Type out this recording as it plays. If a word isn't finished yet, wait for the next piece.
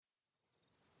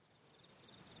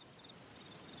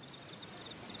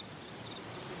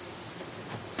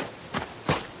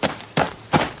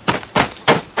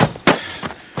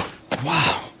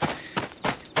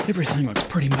everything looks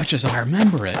pretty much as I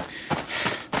remember it.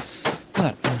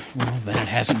 But, well, then it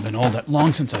hasn't been all that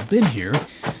long since I've been here.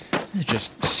 It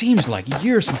just seems like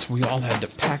years since we all had to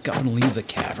pack up and leave the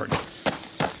cavern.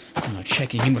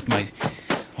 Checking in with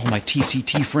all my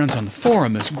TCT friends on the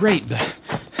forum is great, but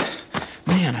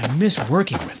man, I miss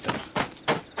working with them.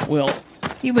 Well,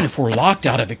 even if we're locked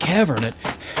out of the cavern,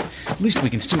 at least we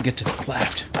can still get to the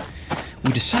cleft.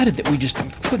 We decided that we just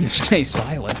couldn't stay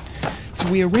silent, so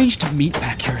we arranged to meet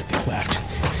back here at the cleft,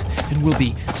 and we'll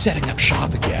be setting up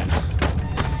shop again.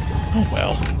 Oh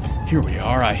well, here we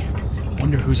are. I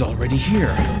wonder who's already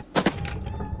here.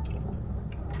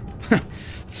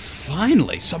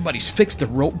 Finally, somebody's fixed the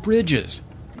rope bridges.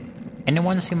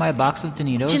 Anyone see my box of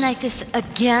Donitos? Janathus,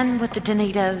 again with the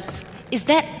Donitos. Is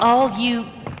that all you...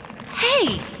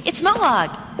 Hey, it's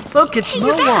Mohawk. Look, it's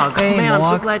Mohawk. Hey, man,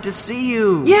 Mohawk. I'm so glad to see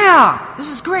you. Yeah, this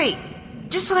is great.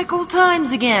 Just like old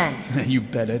times again. You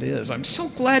bet it is. I'm so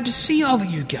glad to see all of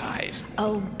you guys.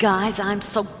 Oh, guys, I'm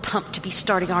so pumped to be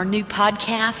starting our new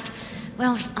podcast.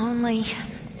 Well, if only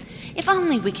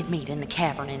we could meet in the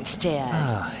cavern instead.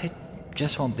 It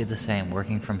just won't be the same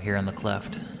working from here in the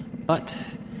cleft. But,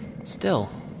 still,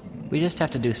 we just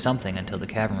have to do something until the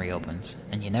cavern reopens.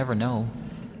 And you never know.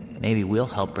 Maybe we'll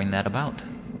help bring that about.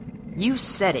 You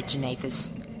said it, Janathus.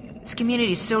 This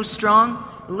community's so strong,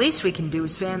 the least we can do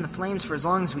is fan the flames for as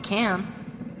long as we can.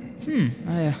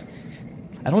 I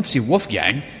don't see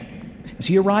Wolfgang. Has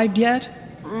he arrived yet?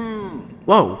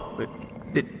 Whoa,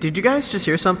 did you guys just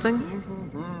hear something?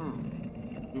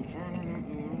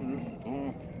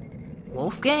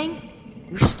 Wolfgang?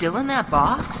 You're still in that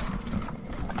box?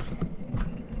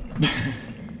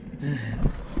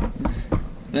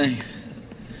 Thanks.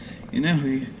 You know,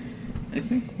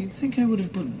 you'd think I would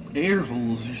have put air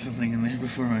holes or something in there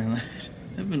before I left.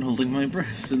 I've been holding my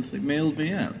breath since they mailed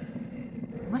me out.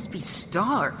 You must be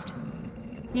starved.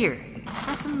 Here,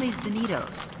 have some of these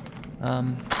Donitos.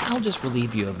 I'll just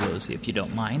relieve you of those if you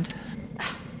don't mind.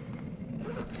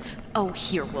 Oh,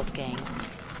 here, Wolfgang.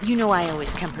 You know I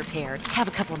always come prepared. Have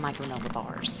a couple of my granola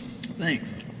bars.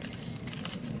 Thanks.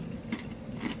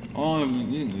 All I've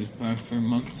been eating these past 4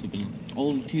 months have been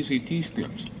old TCT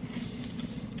scripts.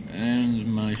 And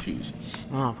my shoes.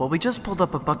 Oh, well, we just pulled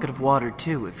up a bucket of water,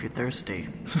 too, if you're thirsty.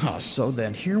 Oh, so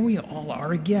then here we all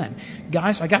are again.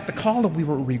 Guys, I got the call that we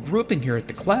were regrouping here at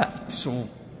the cleft, so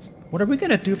what are we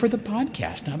going to do for the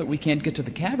podcast now that we can't get to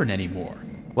the cavern anymore?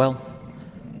 Well,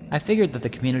 I figured that the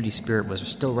community spirit was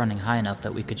still running high enough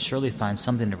that we could surely find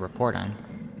something to report on.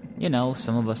 You know,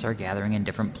 some of us are gathering in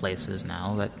different places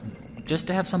now, just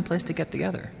to have some place to get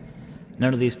together.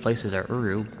 None of these places are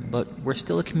Uru, but we're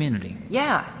still a community.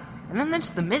 Yeah, and then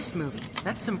there's the Mist movie.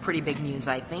 That's some pretty big news,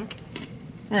 I think.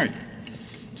 Right.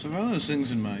 So with all those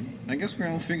things in mind, I guess we're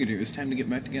all figured it was time to get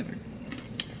back together.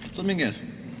 So let me guess.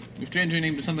 We've changed your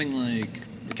name to something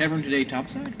like The Cavern Today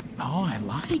Topside? Oh, I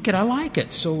like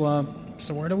it. So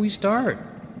where do we start?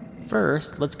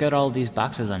 First, let's get all these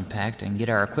boxes unpacked and get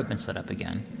our equipment set up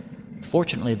again.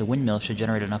 Fortunately, the windmill should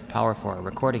generate enough power for our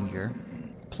recording gear.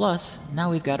 Plus, now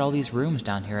we've got all these rooms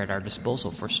down here at our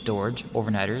disposal for storage,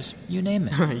 overnighters, you name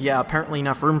it. Yeah, apparently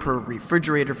enough room for a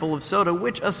refrigerator full of soda,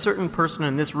 which a certain person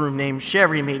in this room named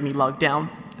Sherry made me lug down.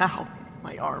 Ow,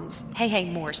 my arms. Hey,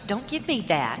 Morse, don't give me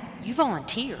that. You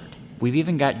volunteered. We've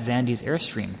even got Zandy's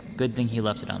Airstream. Good thing he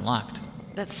left it unlocked.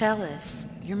 But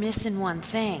fellas, you're missing one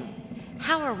thing.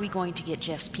 How are we going to get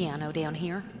Jeff's piano down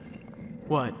here?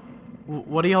 What?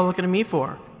 What are y'all looking at me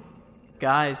for?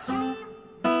 Guys. This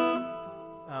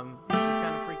is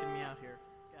kind of freaking me out here.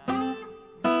 Guys.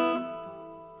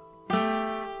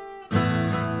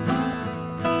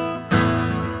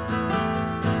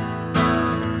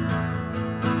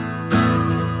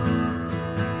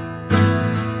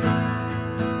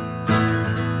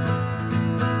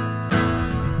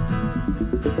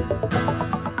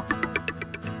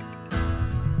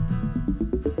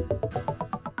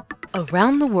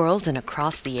 Around the world and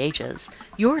across the ages,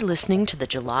 you're listening to the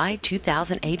July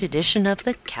 2008 edition of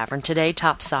the Cavern Today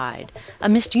Topside, a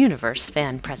Missed Universe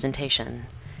fan presentation.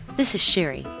 This is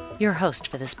Sherry, your host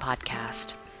for this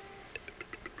podcast.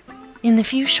 In the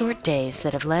few short days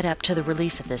that have led up to the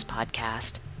release of this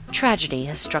podcast, tragedy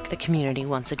has struck the community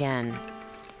once again.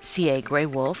 C.A. Grey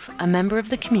Wolf, a member of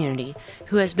the community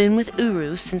who has been with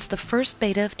Uru since the first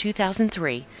beta of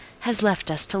 2003, has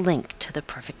left us to link to the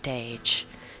perfect age.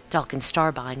 Dalkin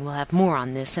Starbine will have more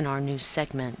on this in our news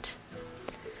segment.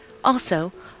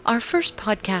 Also, our first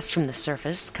podcast from the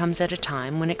surface comes at a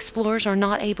time when explorers are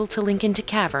not able to link into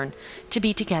Cavern to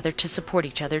be together to support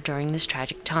each other during this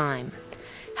tragic time.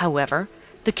 However,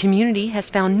 the community has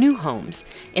found new homes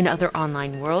in other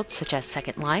online worlds such as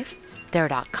Second Life,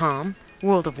 There.com,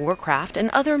 World of Warcraft, and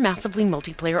other massively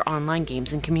multiplayer online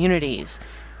games and communities.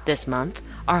 This month,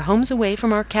 our homes away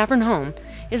from our cavern home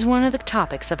is one of the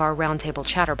topics of our roundtable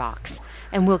chatterbox,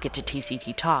 and we'll get to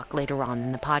TCT Talk later on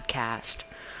in the podcast.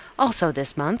 Also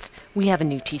this month, we have a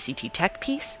new TCT Tech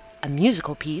piece, a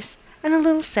musical piece, and a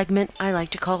little segment I like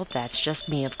to call That's Just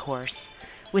Me, of course.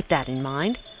 With that in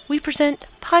mind, we present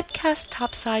Podcast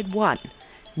Topside 1,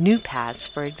 New Paths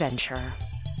for Adventure.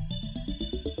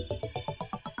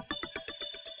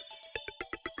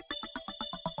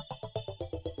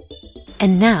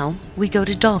 And now, we go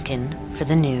to Dalkin for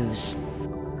the news.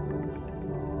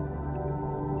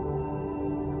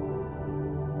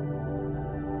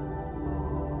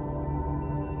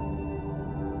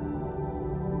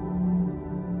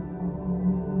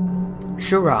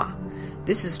 Shura.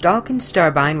 This is Dalkin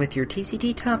Starbine with your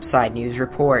TCT Topside News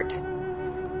Report.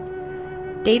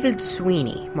 David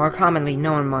Sweeney, more commonly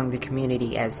known among the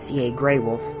community as C.A.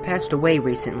 Greywolf, passed away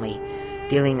recently,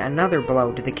 dealing another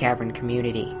blow to the cavern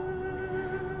community.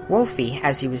 Wolfie,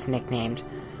 as he was nicknamed,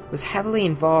 was heavily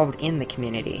involved in the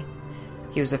community.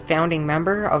 He was a founding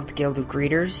member of the Guild of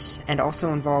Greeters, and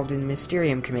also involved in the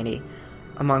Mysterium Committee,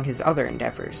 among his other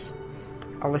endeavors.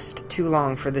 A list too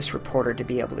long for this reporter to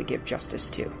be able to give justice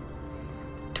to.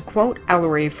 To quote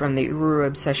Ellery from the Uru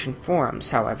Obsession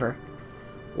forums, however,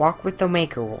 "Walk with the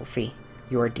Maker, Wolfie.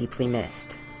 You are deeply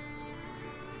missed."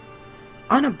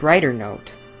 On a brighter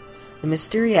note, the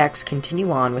Mysteriacs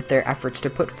continue on with their efforts to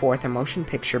put forth a motion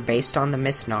picture based on the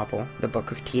Mist novel, The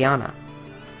Book of Tiana.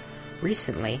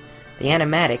 Recently, the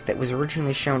animatic that was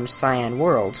originally shown to Cyan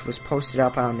Worlds was posted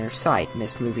up on their site,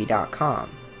 mistmovie.com.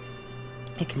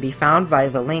 It can be found via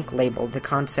the link labeled the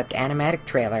concept animatic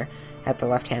trailer at the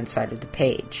left-hand side of the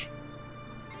page.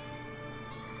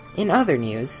 In other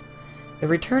news, the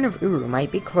return of Uru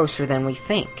might be closer than we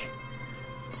think.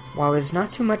 While there's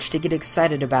not too much to get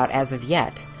excited about as of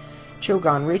yet,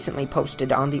 Cho'Gon recently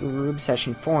posted on the Uru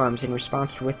Obsession forums in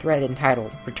response to a thread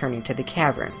entitled Returning to the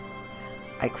Cavern.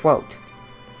 I quote,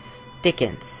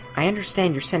 "Dickens, I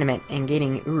understand your sentiment in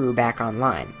getting Uru back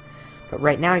online, but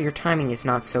right now your timing is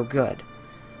not so good.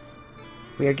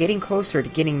 We are getting closer to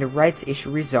getting the rights issue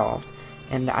resolved,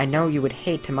 and I know you would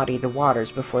hate to muddy the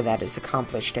waters before that is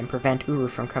accomplished and prevent Uru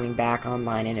from coming back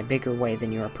online in a bigger way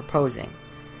than you are proposing.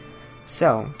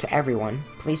 So, to everyone,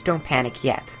 please don't panic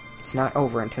yet. It's not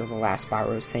over until the last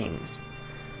Barrow sings.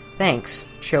 Thanks,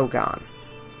 Cho'Gon."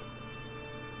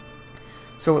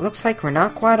 So it looks like we're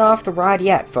not quite off the ride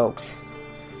yet, folks.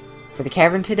 For the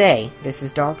Cavern Today, this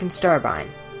is Dalkin Starbine,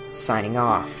 signing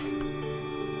off.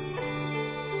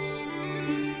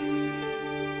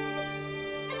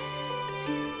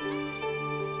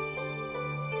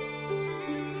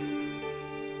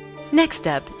 Next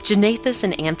up, Janathus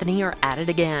and Anthony are at it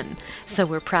again, so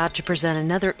we're proud to present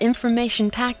another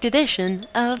information-packed edition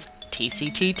of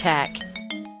TCT Tech.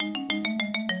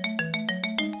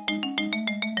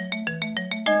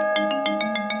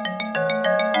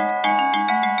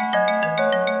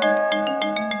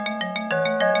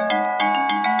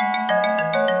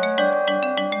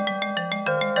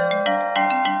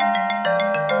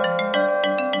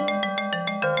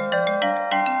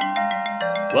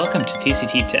 Welcome to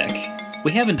TCT Tech.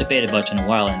 We haven't debated much in a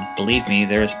while, and believe me,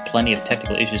 there is plenty of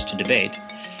technical issues to debate.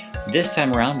 This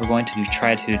time around, we're going to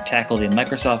try to tackle the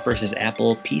Microsoft versus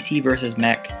Apple, PC versus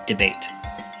Mac debate.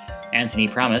 Anthony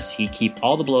promised he'd keep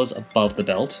all the blows above the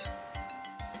belt.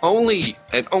 Only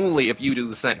and only if you do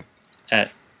the same. I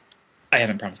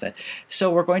haven't promised that.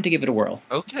 So we're going to give it a whirl.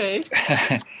 Okay.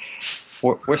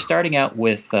 We're starting out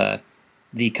with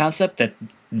the concept that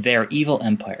they're evil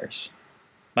empires.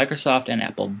 Microsoft and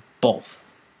Apple, both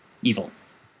evil.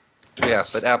 Yeah,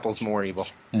 but Apple's more evil.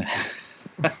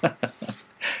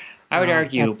 I would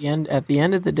argue... At the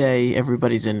end of the day,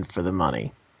 everybody's in for the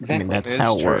money. Exactly. I mean, that's It's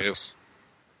how it true. works.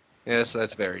 Yes,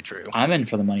 that's very true. I'm in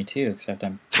for the money too, except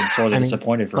I'm been sorely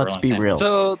disappointed for a long let's time. be real.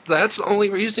 So that's the only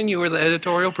reason you were the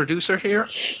editorial producer here?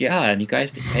 Yeah, and you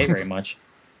guys didn't pay very much.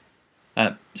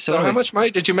 So how much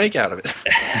money did you make out of it?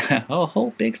 Oh, a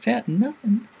whole big fat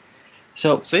nothing.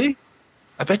 So See?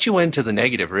 I bet you went to the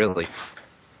negative, really.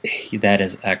 that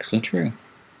is actually true.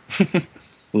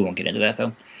 We won't get into that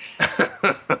though.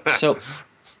 So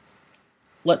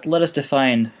let us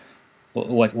define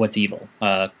what's evil.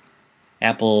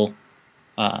 Apple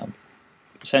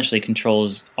essentially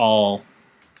controls all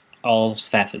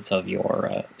facets of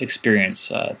your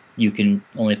experience. You can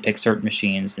only pick certain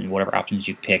machines, and whatever options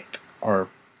you pick, or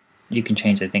you can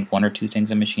change, I think, one or two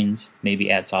things on machines, maybe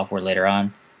add software later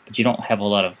on, but you don't have a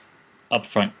lot of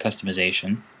upfront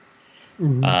customization.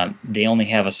 Mm-hmm. They only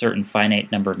have a certain finite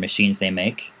number of machines they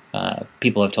make,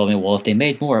 people have told me, well, if they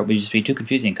made more, it would just be too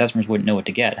confusing. Customers wouldn't know what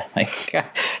to get. Like,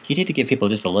 you need to give people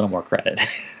just a little more credit.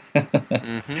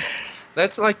 Mm-hmm.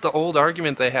 That's like the old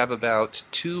argument they have about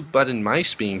 2-button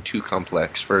mice being too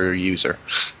complex for a user.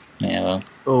 Yeah, well.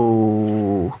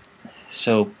 Oh.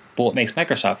 So, but what makes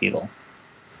Microsoft evil?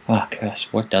 Oh, gosh,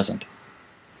 what doesn't?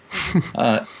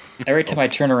 Every time I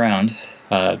turn around,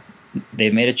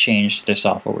 they've made a change to their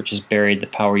software, which has buried the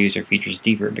power user features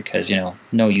deeper because,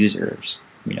 no users,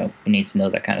 needs to know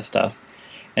that kind of stuff.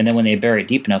 And then when they bury it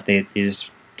deep enough, they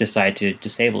just decide to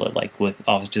disable it. Like with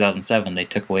Office 2007, they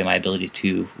took away my ability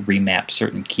to remap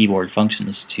certain keyboard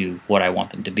functions to what I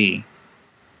want them to be.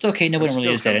 It's okay, nobody really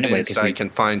uses that anyway. Because I can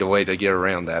find a way to get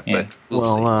around that, yeah. but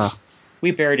we'll see.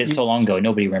 We buried it so long ago,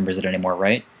 nobody remembers it anymore,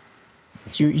 right?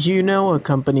 You know a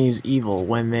company's evil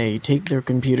when they take their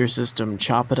computer system,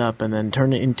 chop it up, and then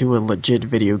turn it into a legit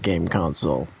video game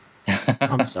console.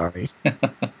 I'm sorry.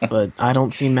 But I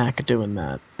don't see Mac doing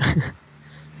that.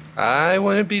 I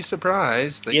wouldn't be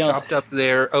surprised. They chopped up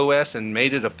their OS and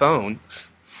made it a phone.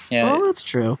 Yeah, well, that's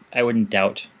true. I wouldn't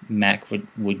doubt Mac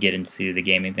would get into the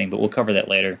gaming thing, but we'll cover that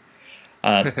later.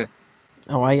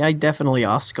 Oh, I definitely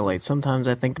oscillate. Sometimes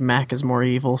I think Mac is more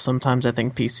evil, sometimes I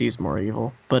think PC is more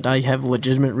evil. But I have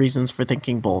legitimate reasons for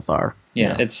thinking both are.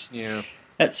 Yeah. That's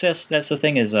the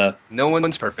thing is... no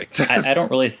one's perfect. I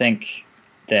don't really think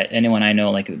that anyone I know,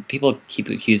 like, people keep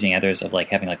accusing others of, like,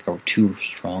 having, like, a too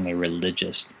strong a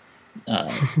religious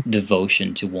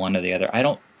devotion to one or the other. I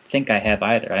don't think I have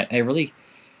either.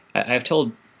 I've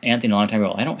told Anthony a long time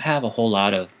ago, I don't have a whole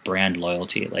lot of brand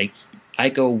loyalty. Like, I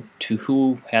go to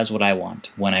who has what I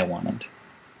want when I want it.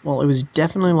 Well, it was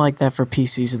definitely like that for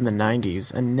PCs in the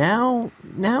 90s, and now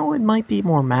it might be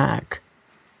more Mac.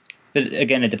 But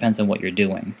again, it depends on what you're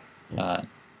doing.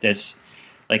 There's,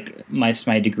 like,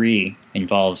 my degree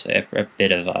involves a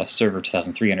bit of Server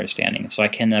 2003 understanding, so I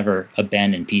can never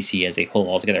abandon PC as a whole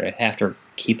altogether. I have to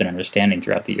keep an understanding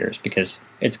throughout the years because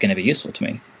it's going to be useful to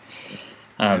me.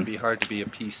 It'd be hard to be a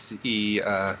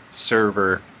PC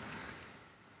server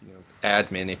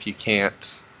admin if you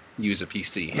can't use a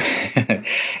PC.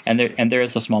 and there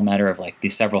is a small matter of like the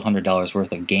several $100s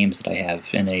worth of games that I have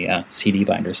in a CD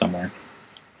binder somewhere.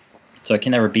 So I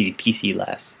can never be PC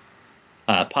less.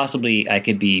 Possibly I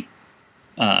could be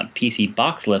PC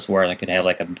boxless, where I could have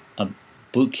like a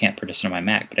boot camp partition on my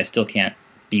Mac, but I still can't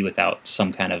be without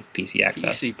some kind of PC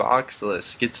access. PC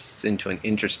boxless gets into an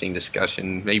interesting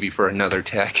discussion, maybe for another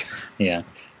tech. Yeah.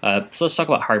 So let's talk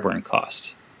about hardware and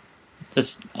cost.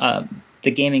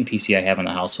 The gaming PC I have in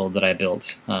the household that I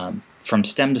built, from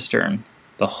stem to stern,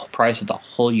 the price of the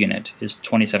whole unit is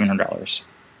 $2,700.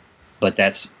 But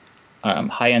that's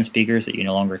high-end speakers that you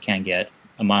no longer can get,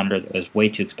 a monitor that was way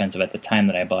too expensive at the time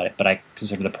that I bought it, but I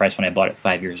consider the price when I bought it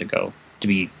 5 years ago to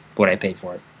be what I paid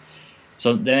for it.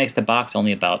 So that makes the box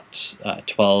only about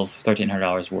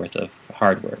 $1,300 worth of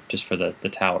hardware just for the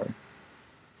tower.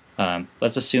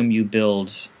 Let's assume you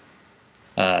build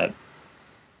a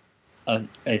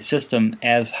system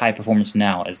as high performance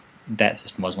now as that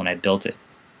system was when I built it.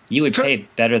 You would pay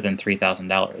better than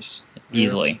 $3,000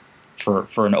 easily for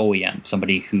an OEM,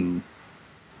 somebody who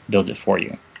builds it for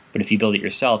you. But if you build it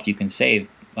yourself, you can save.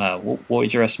 What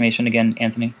was your estimation again,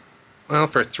 Anthony? Well,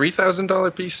 for a $3,000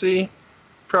 PC,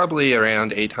 probably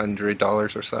around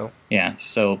 $800 or so. Yeah.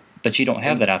 So, but you don't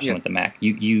have that option with the Mac.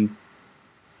 You,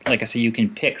 like I said, you can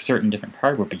pick certain different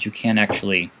hardware, but you can't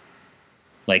actually,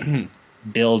 like,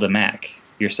 build a Mac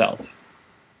yourself.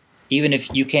 Even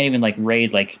if you can't even like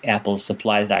raid like Apple's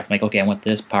supplies doc, like, okay, I want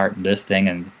this part and this thing,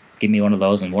 and give me one of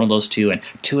those and one of those too, and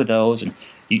two of those, and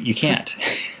you can't.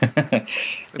 That'd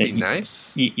be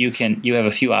nice. You have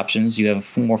a few options. You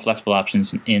have more flexible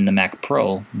options in the Mac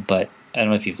Pro, but I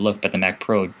don't know if you've looked, but the Mac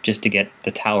Pro, just to get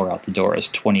the tower out the door, is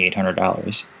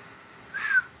 $2,800.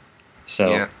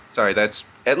 So yeah, sorry, that's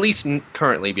at least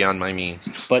currently beyond my means.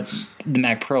 But the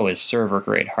Mac Pro is server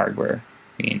grade hardware.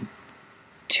 I mean,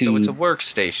 so it's a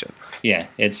workstation. Yeah,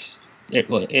 it's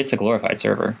a glorified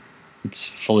server. It's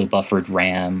fully buffered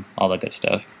RAM, all that good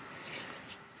stuff.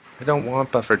 I don't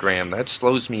want buffered RAM. That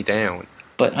slows me down.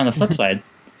 But on the flip side,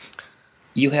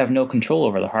 you have no control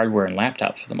over the hardware and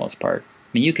laptops for the most part. I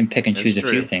mean, you can pick and choose a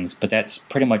few things, but that's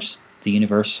pretty much the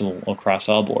universal across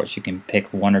all boards. You can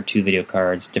pick one or two video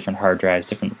cards, different hard drives,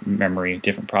 different memory,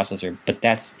 different processor, but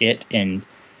that's it, and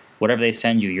whatever they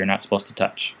send you, you're not supposed to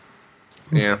touch.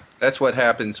 Yeah, that's what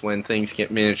happens when things get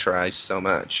miniaturized so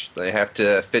much. They have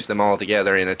to fit them all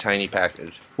together in a tiny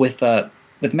package. With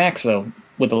Macs, though,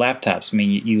 with the laptops, I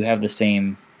mean, you have the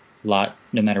same lot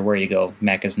no matter where you go.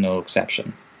 Mac is no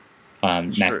exception.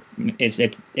 Mac,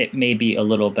 it may be a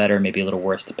little better, maybe a little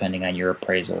worse, depending on your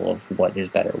appraisal of what is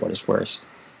better, what is worse.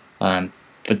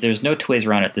 But there's no two ways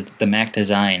around it. The Mac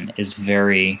design is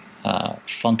very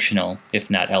functional, if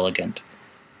not elegant.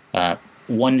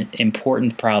 One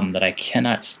important problem that I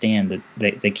cannot stand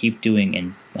that they keep doing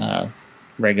in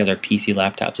regular PC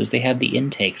laptops is they have the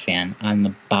intake fan on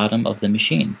the bottom of the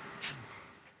machine.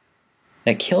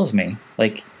 That kills me.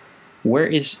 Like,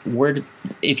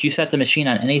 if you set the machine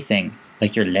on anything,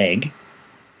 like your leg,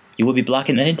 you will be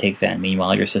blocking the intake fan,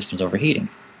 meanwhile your system's overheating.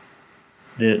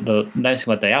 The nice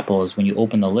thing about the Apple is when you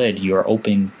open the lid, you are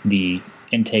opening the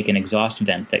intake and exhaust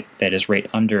vent that is right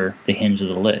under the hinge of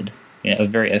the lid. A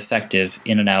very effective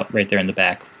in and out right there in the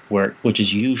back, which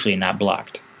is usually not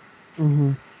blocked.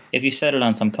 Mm-hmm. If you set it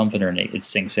on some comforter and it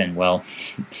sinks in, well,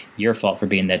 your fault for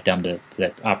being that dumb to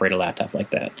operate a laptop like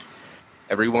that.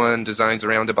 Everyone designs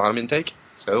around a bottom intake,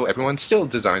 so everyone still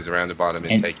designs around a bottom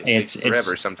intake. It takes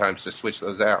forever sometimes to switch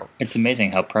those out. It's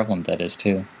amazing how prevalent that is,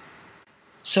 too.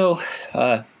 So,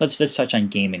 let's touch on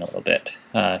gaming a little bit.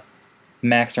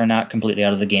 Macs are not completely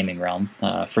out of the gaming realm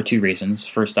for two reasons.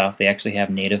 First off, they actually have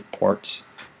native ports.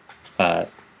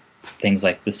 Things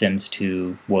like The Sims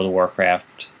 2, World of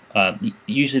Warcraft.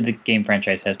 Usually the game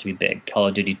franchise has to be big. Call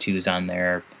of Duty 2 is on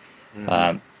there.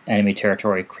 Enemy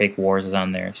Territory, Quake Wars is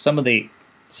on there. Some of the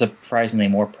surprisingly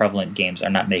more prevalent games are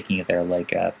not making it there,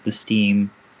 like the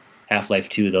Steam, Half-Life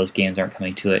 2. Those games aren't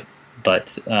coming to it.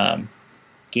 But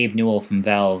Gabe Newell from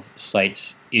Valve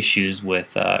cites issues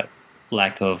with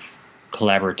lack of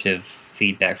collaborative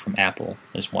feedback from Apple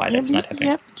is why that's not happening. You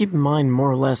have to keep in mind, more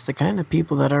or less, the kind of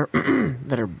people that are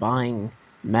that are buying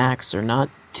Macs are not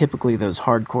typically those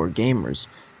hardcore gamers.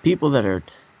 People that are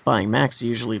buying Macs are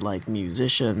usually like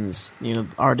musicians,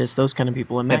 artists, those kind of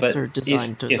people. And Macs are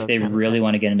designed to. If they really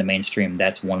want to get into mainstream,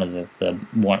 that's one of the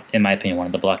in my opinion, one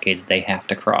of the blockades they have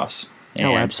to cross.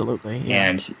 Oh, absolutely. Yeah.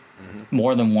 And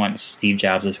more than once, Steve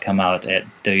Jobs has come out at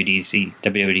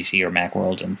WWDC or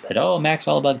Macworld and said, "Oh, Mac's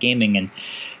all about gaming," and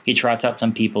he trots out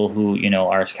some people who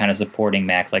are kind of supporting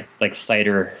Macs, like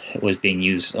Cider was being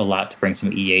used a lot to bring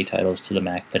some EA titles to the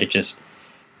Mac, but it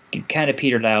kind of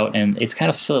petered out, and it's kind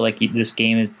of silly. Like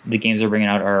the games they're bringing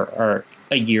out are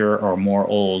a year or more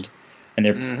old, and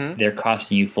they're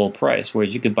costing you full price.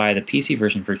 Whereas you could buy the PC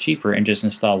version for cheaper and just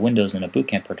install Windows in a Boot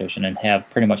Camp partition and have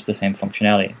pretty much the same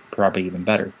functionality, probably even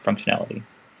better functionality.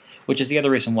 Which is the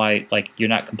other reason why you're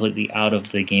not completely out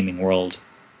of the gaming world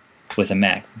with a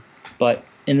Mac. But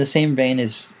in the same vein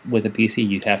as with a PC,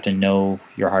 you have to know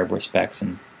your hardware specs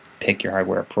and pick your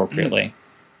hardware appropriately.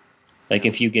 Like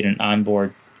if you get an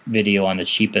onboard video on the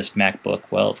cheapest MacBook,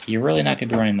 well, you're really not going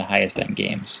to be running the highest end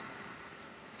games.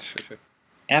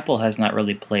 Apple has not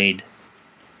really played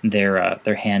their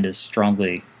hand as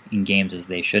strongly in games as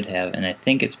they should have, and I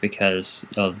think it's because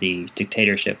of the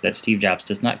dictatorship that Steve Jobs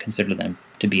does not consider them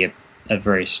to be a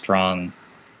very strong,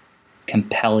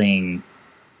 compelling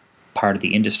part of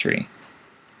the industry.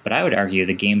 But I would argue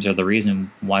the games are the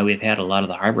reason why we've had a lot of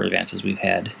the hardware advances we've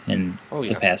had in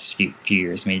the past few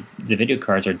years. I mean, the video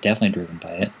cards are definitely driven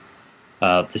by it.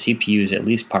 The CPU is at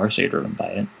least partially driven by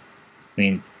it. I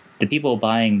mean, the people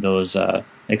buying those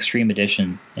Extreme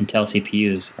Edition Intel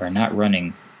CPUs are not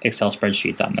running Excel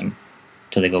spreadsheets on them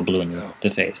till they go blue in the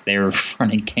face. They're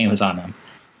running games on them.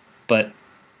 But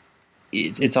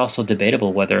it's also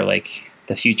debatable whether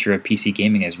the future of PC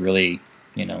gaming is really,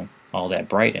 all that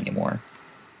bright anymore.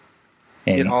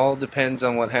 And it all depends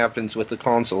on what happens with the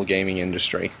console gaming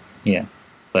industry. Yeah,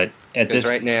 but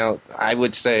right now, I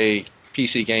would say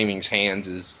PC gaming's hands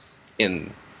is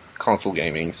in console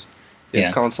gaming's.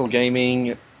 If console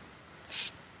gaming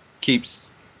keeps,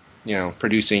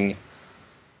 producing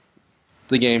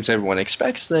the games everyone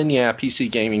expects, then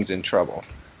PC gaming's in trouble.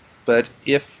 But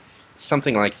if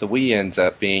something like the Wii ends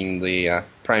up being the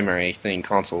primary thing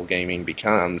console gaming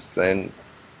becomes, then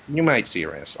you might see a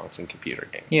renaissance in computer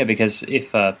gaming. Yeah, because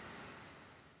if,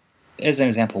 as an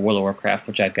example, World of Warcraft,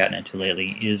 which I've gotten into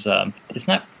lately, is it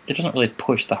doesn't really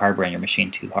push the hardware on your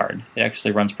machine too hard. It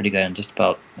actually runs pretty good on just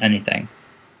about anything.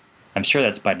 I'm sure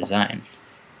that's by design.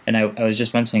 And I was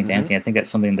just mentioning to Anthony, I think that's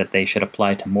something that they should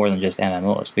apply to more than just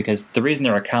MMOs, because the reason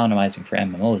they're economizing for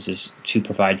MMOs is to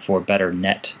provide for better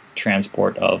net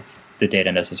transport of the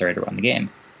data necessary to run the game.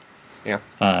 Yeah.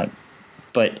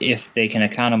 But if they can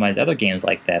economize other games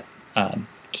like that,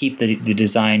 keep the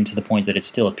design to the point that it's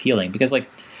still appealing, because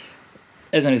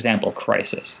as an example,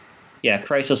 Crysis. Yeah,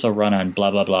 Crysis will run on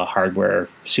blah, blah, blah hardware,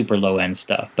 super low-end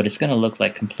stuff, but it's going to look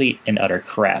like complete and utter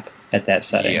crap at that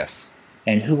setting. Yes.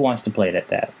 And who wants to play it at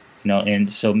that? And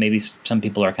so maybe some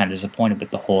people are kind of disappointed with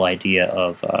the whole idea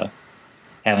of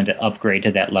having to upgrade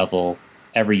to that level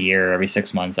every year, every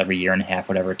 6 months, every year and a half,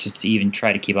 whatever, to even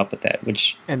try to keep up with that.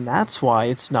 And that's why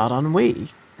it's not on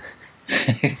Wii.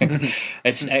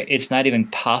 It's not even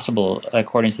possible,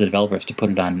 according to the developers, to put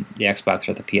it on the Xbox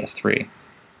or the PS3.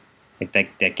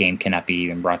 Like that game cannot be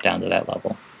even brought down to that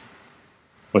level.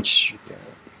 Which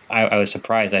I was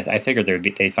surprised. I figured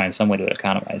they'd find some way to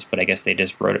economize, but I guess they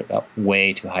just wrote it up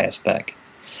way too high a spec.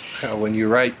 When you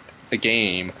write a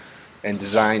game and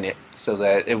design it so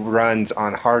that it runs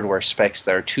on hardware specs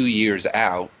that are 2 years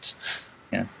out,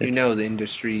 yeah, you know the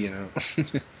industry,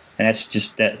 And that's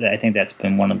just that. I think that's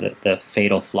been one of the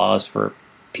fatal flaws for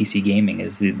PC gaming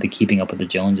is the keeping up with the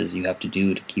Joneses you have to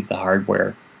do to keep the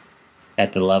hardware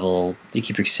at the level, to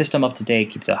keep your system up to date,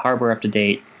 keep the hardware up to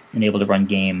date, and able to run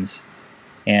games.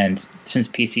 And since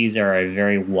PCs are a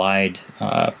very wide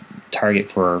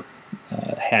target for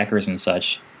hackers and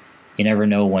such, you never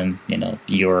know when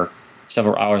your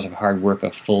several hours of hard work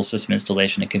of full system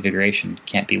installation and configuration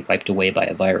can't be wiped away by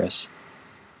a virus.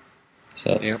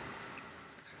 So. Yeah.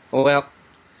 Well,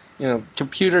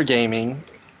 computer gaming,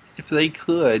 if they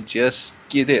could just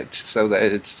get it so that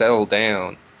it's settled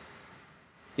down.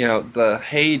 The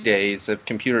heydays of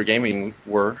computer gaming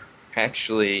were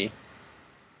actually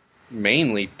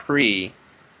mainly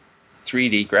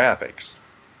pre-3D graphics.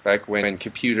 Back when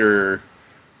computer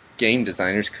game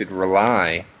designers could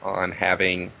rely on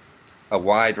having a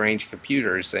wide range of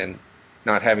computers and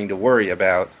not having to worry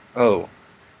about,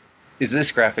 is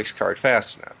this graphics card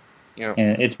fast enough? I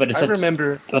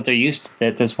remember what they're used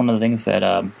to. That's one of the things that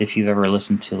if you've ever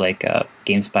listened to like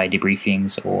GameSpy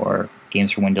debriefings or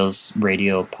Games for Windows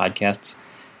radio podcasts,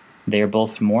 they're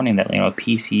both mourning that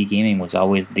PC gaming was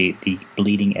always the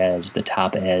bleeding edge, the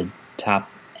top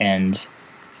end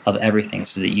of everything,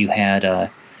 so that you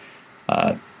had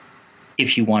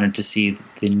if you wanted to see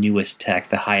the newest tech,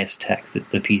 the highest tech,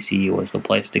 the PC was the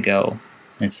place to go.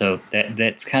 And so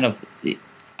that's kind of.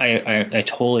 I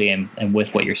totally am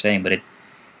with what you're saying, but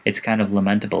it's kind of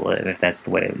lamentable if that's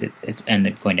the way it's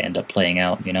going to end up playing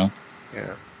out, Yeah.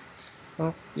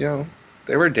 Well,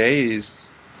 there were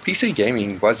days PC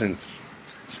gaming wasn't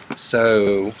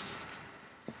so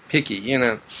picky,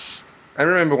 I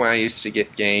remember when I used to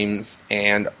get games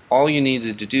and all you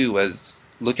needed to do was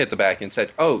look at the back and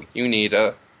said, you need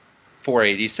a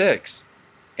 486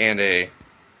 and a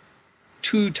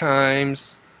 2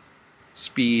 times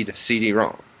speed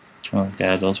CD-ROM. Oh,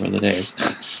 God, those were the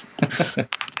days.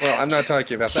 Well, I'm not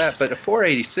talking about that, but a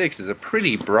 486 is a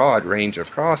pretty broad range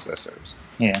of processors.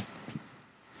 Yeah.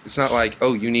 It's not like,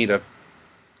 you need an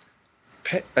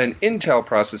Intel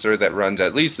processor that runs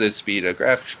at least this speed, a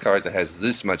graphics card that has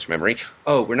this much memory.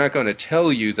 We're not going to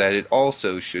tell you that it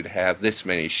also should have this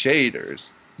many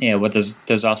shaders. Yeah, but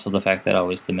there's also the fact that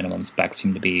always the minimum specs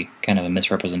seem to be kind of a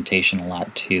misrepresentation a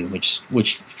lot, too,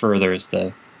 which furthers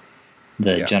the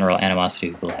general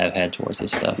animosity people have had towards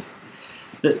this stuff.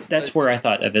 That's where I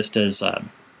thought a Vista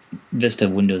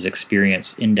Windows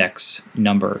Experience Index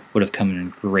number would have come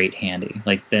in great handy.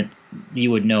 Like that,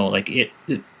 you would know. Like it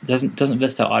doesn't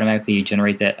Vista automatically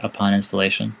generate that upon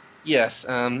installation? Yes.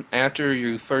 After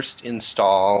you first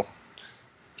install,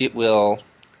 it will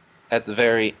at the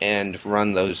very end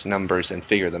run those numbers and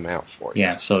figure them out for you.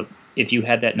 Yeah. So if you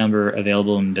had that number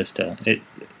available in Vista, it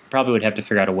probably would have to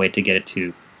figure out a way to get it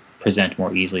to present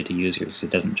more easily to users because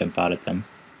it doesn't jump out at them.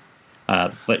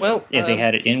 But if they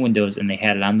had it in Windows and they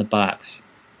had it on the box,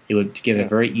 it would give a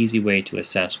very easy way to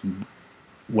assess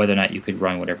whether or not you could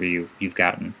run whatever you've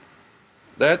gotten.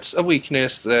 That's a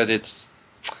weakness that it's...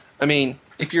 I mean,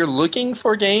 if you're looking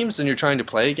for games and you're trying to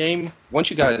play a game, once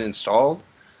you got it installed,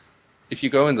 if you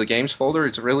go in the games folder,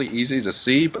 it's really easy to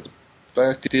see, but the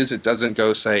fact is it doesn't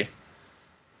go say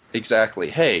exactly,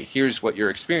 hey, here's what your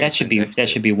experience that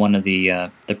should be one of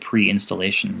the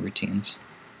pre-installation routines.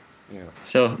 Yeah.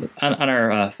 So on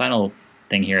our final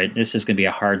thing here, this is going to be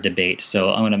a hard debate,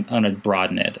 so I'm going to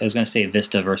broaden it. I was going to say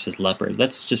Vista versus Leopard.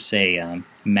 Let's just say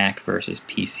Mac versus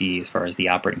PC as far as the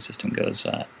operating system goes.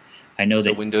 I know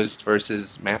that Windows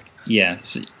versus Mac. Yeah.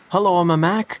 Hello, I'm a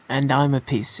Mac and I'm a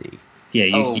PC.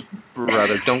 Yeah.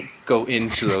 Brother, don't go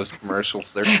into those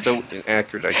commercials. They're so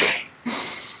inaccurate.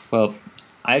 Well,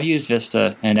 I've used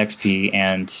Vista and XP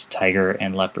and Tiger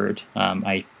and Leopard.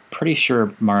 I'm pretty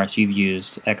sure, Morris, you've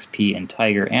used XP and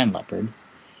Tiger and Leopard.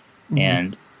 Mm-hmm.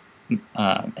 And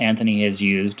Anthony has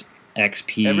used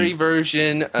XP, every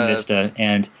version of Vista,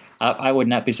 and I would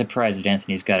not be surprised if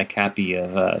Anthony's got a copy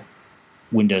of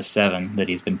Windows 7 that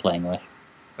he's been playing with.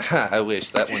 I wish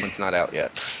that one's not out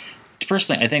yet.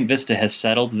 Personally, I think Vista has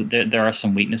settled. There are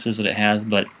some weaknesses that it has,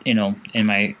 but in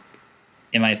my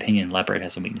opinion, Leopard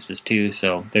has some weaknesses too.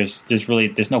 So there's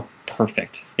no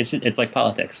perfect. It's like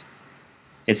politics.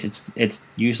 It's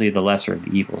usually the lesser of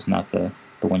the evils, not the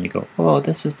one you go, oh,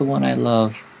 this is the one I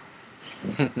love.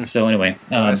 So anyway,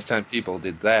 The last time people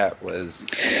did that was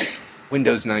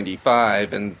Windows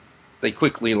 95, and they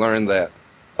quickly learned that,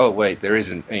 oh wait, there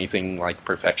isn't anything like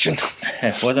perfection.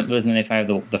 wasn't Windows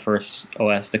 95 the first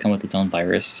OS to come with its own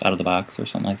virus out of the box or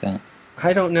something like that?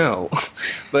 I don't know,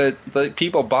 but the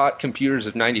people bought computers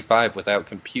of 95 without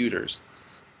computers.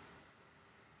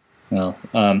 Well,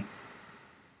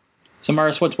 so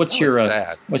Morris, what's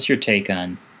your take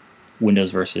on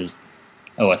Windows versus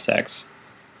OS X?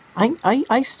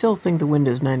 I still think the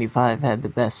Windows 95 had the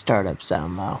best startup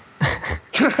sound, though.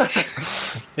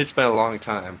 It's been a long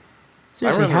time.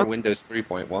 Seriously, I remember Windows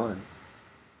 3.1.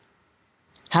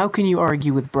 How can you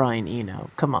argue with Brian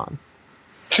Eno? Come on.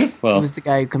 Well, he was the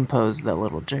guy who composed that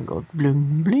little jingle.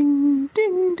 Bling, bling,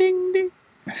 ding, ding, ding.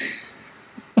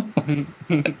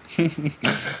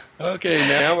 Okay,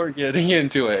 now we're getting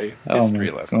into a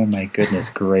history lesson. Oh my goodness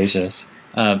gracious.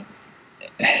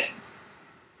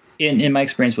 In my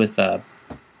experience with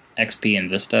XP and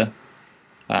Vista,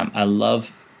 I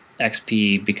love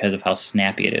XP because of how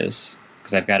snappy it is.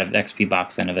 Because I've got an XP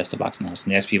box and a Vista box in the house,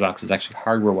 and the XP box is actually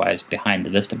hardware-wise behind the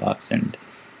Vista box. And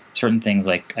certain things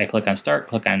like I click on Start,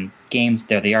 click on Games,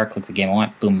 there they are, click the game I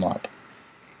want, boom, up.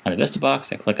 On the Vista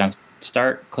box, I click on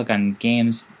Start, click on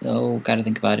Games. Oh, gotta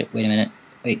think about it. Wait a minute.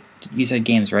 Wait, you said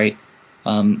Games, right?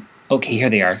 Okay, here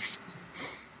they are.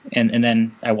 And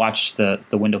then I watch the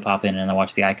window pop in, and I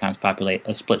watch the icons populate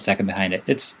a split second behind it.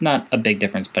 It's not a big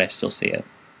difference, but I still see it.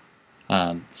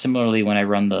 Similarly, when I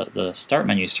run the Start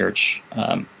menu search,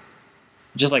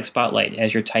 just like Spotlight,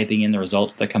 as you're typing in the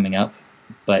results, they're coming up,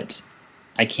 but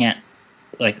I can't,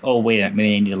 like, oh, wait a minute,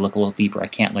 maybe I need to look a little deeper. I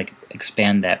can't, like,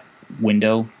 expand that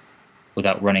window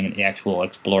without running the actual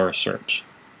Explorer search.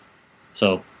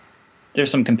 So there's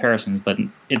some comparisons, but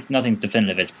nothing's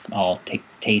definitive. It's all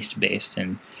taste-based,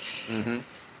 and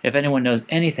if anyone knows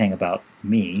anything about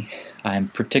me, I'm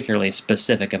particularly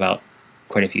specific about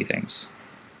quite a few things.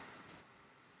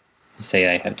 To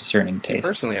say I have discerning taste.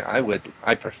 Personally,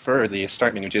 I prefer the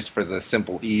Start menu just for the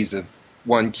simple ease of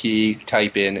one key,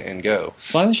 type in, and go.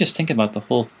 Well, I was just thinking about the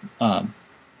whole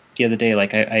the other day.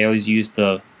 Like I always use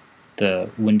the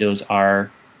Windows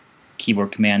R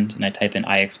keyboard command, and I type in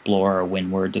iExplore or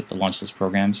WinWord to launch those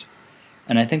programs.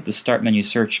 And I think the Start menu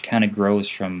search kind of grows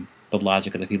from the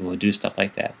logic of the people who do stuff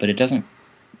like that, but it doesn't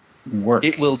work.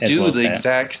 It will as do well as the that.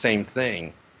 exact same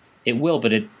thing. It will,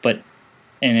 but it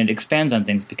expands on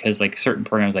things because like certain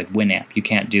programs like Winamp, you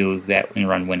can't do that and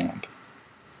run Winamp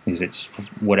because it's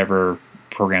whatever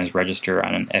programs register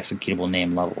on an executable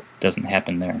name level. It doesn't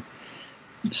happen there.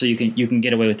 So you can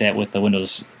get away with that with the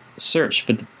Windows search,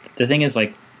 but the thing is,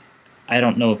 like, I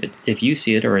don't know if you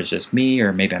see it or it's just me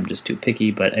or maybe I'm just too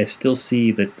picky, but I still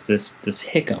see that this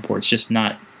hiccup where it's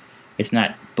not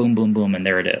boom boom boom and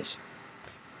there it is.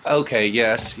 Okay,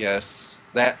 yes.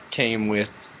 That came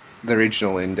with the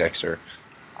original indexer.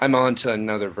 I'm on to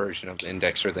another version of the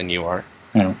indexer than you are.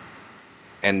 Oh.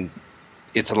 And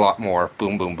it's a lot more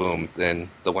boom boom boom than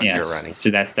the one you're running. So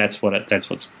that's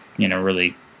what's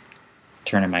really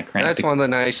turning my crank. That's one of the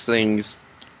nice things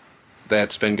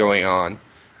that's been going on.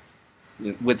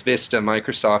 With Vista,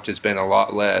 Microsoft has been a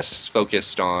lot less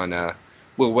focused on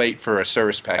we'll wait for a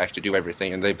service pack to do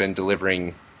everything, and they've been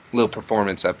delivering little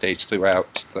performance updates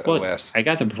throughout the OS. I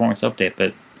got the performance update,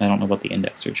 but I don't know about the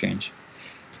indexer change.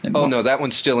 Oh no, that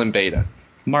one's still in beta.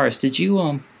 Morris, did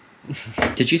you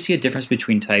see a difference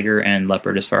between Tiger and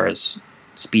Leopard as far as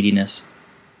speediness?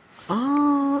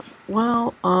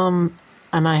 Well, and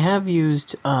I have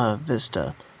used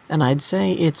Vista, and I'd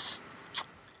say it's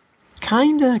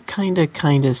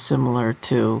kinda similar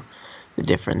to the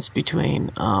difference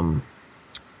between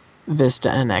Vista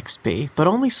and XP, but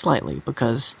only slightly,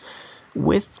 because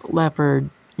with Leopard,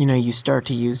 you start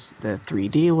to use the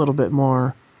 3D a little bit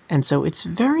more, and so it's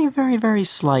very, very, very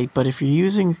slight, but if you're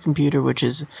using a computer which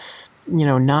is,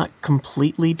 not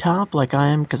completely top like I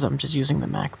am, because I'm just using the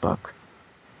MacBook,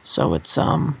 so it's,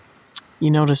 you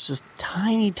notice just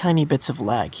tiny, tiny bits of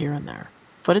lag here and there,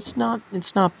 but it's not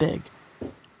big.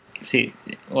 See,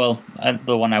 well,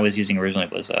 the one I was using originally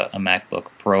was a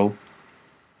MacBook Pro,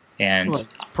 and well,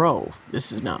 it's Pro.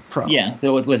 This is not Pro. Yeah,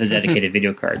 with a dedicated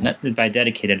video card. By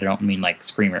dedicated, I don't mean like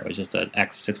screen rate. It was just an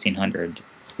X1600,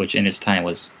 which in its time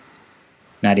was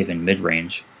not even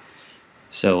mid-range.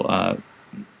 So,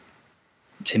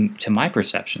 to my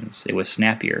perceptions, it was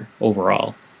snappier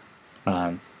overall.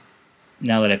 Now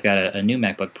that I've got a new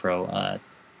MacBook Pro,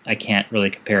 I can't really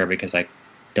compare because I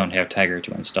don't have Tiger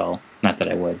to install. Not that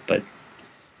I would, but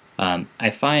I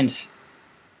find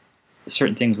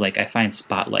certain things, like I find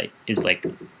Spotlight is like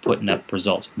putting up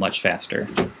results much faster.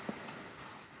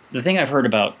 The thing I've heard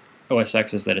about OS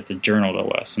X is that it's a journaled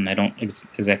OS, and I don't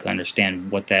exactly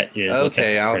understand what that is.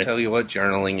 Okay, I'll tell you what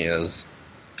journaling is.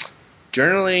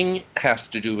 Journaling has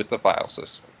to do with the file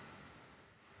system.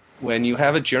 When you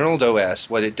have a journaled OS,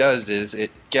 what it does is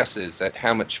it guesses at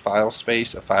how much file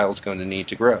space a file is going to need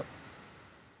to grow.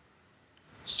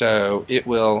 So it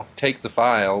will take the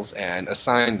files and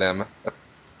assign them a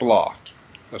block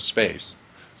of space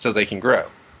so they can grow.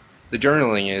 The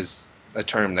journaling is a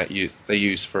term that they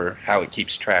use for how it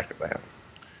keeps track of that.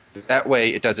 That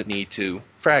way it doesn't need to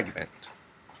fragment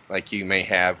like you may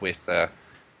have with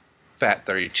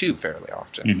FAT32 fairly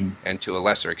often, and to a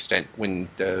lesser extent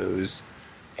Windows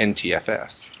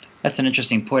NTFS. That's an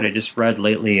interesting point. I just read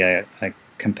lately a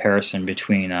comparison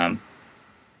between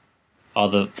all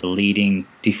the leading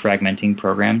defragmenting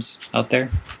programs out there,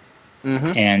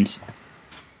 and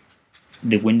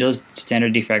the Windows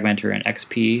Standard Defragmenter in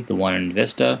XP, the one in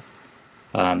Vista,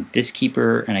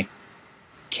 Diskkeeper, and I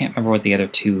can't remember what the other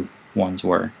two ones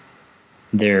were.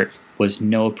 There was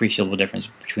no appreciable difference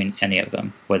between any of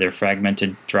them, whether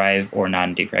fragmented drive or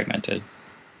non-defragmented.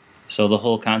 So the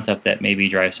whole concept that maybe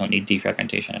drives don't need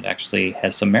defragmentation, it actually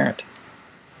has some merit.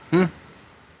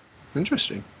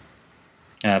 Interesting.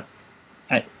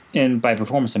 And by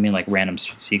performance, I mean like random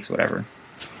seeks, whatever.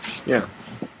 Yeah.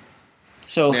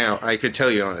 So now, I could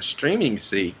tell you on a streaming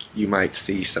seek, you might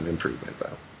see some improvement,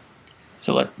 though.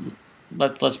 So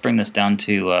let's bring this down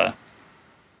to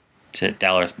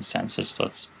dollars and cents.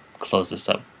 Let's close this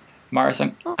up. Mars,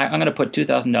 I'm going to put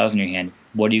 $2,000 in your hand.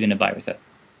 What are you going to buy with it?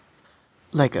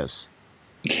 Legos.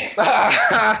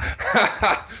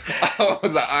 Oh,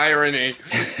 the irony.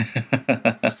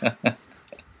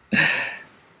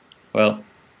 Well,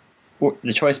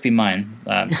 the choice be mine.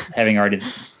 Having already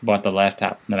bought the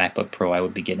laptop, the MacBook Pro, I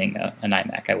would be getting an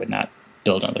iMac. I would not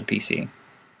build another PC.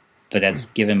 But that's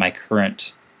given my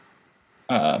current...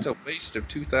 it's a waste of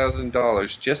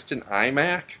 $2,000. Just an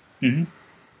iMac? Mm-hmm.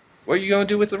 What are you going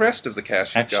to do with the rest of the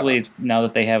cash? Actually, now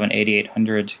that they have an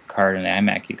 8800 card in the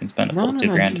iMac, you can spend a full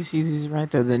 $2,000. He's right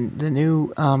though. The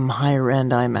new higher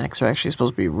end iMacs are actually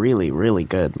supposed to be really, really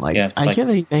good. I hear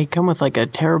they come with like a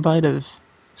terabyte of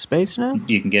space now.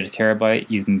 You can get a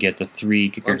terabyte. You can get the 3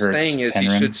 gigahertz. What I'm saying is, you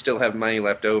rim. should still have money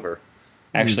left over.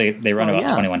 Actually, they run about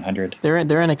 2100. They're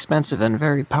inexpensive and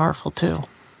very powerful too.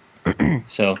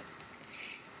 So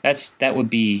that would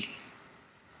be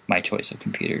my choice of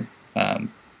computer.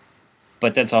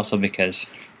 But that's also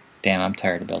because, damn, I'm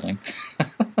tired of building.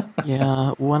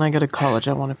 Yeah, when I go to college,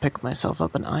 I want to pick myself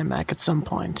up an iMac at some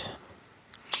point.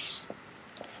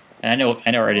 And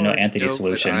I already know Anthony's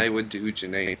solution. I would do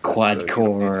Janae. Quad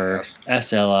core,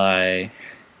 SLI.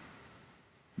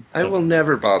 I will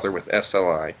never bother with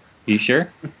SLI. You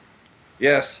sure?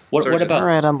 Yes. What about? All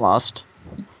right, I'm lost.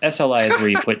 SLI is where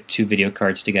you put 2 video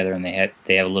cards together, and they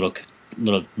have a little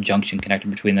junction connector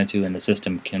between the two, and the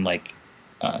system can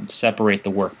separate the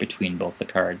work between both the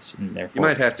cards, and therefore you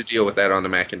might have to deal with that on the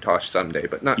Macintosh someday,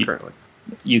 but not currently.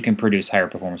 You can produce higher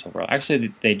performance overall.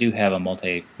 Actually, they do have a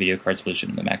multi-video card solution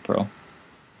in the Mac Pro.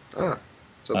 So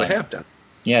they have done.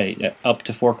 Yeah, up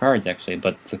to 4 cards actually,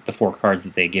 but the 4 cards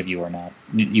that they give you are not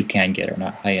you can get are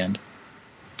not high end.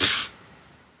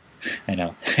 I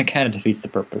know it kind of defeats the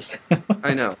purpose.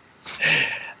 I know.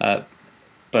 But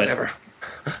whatever.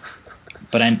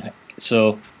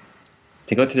 So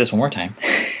to go through this one more time,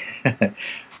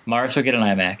 Mars would get an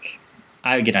iMac.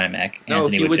 I would get an iMac. No,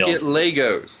 Anthony he would build. get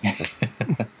Legos.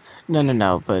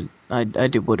 No, but I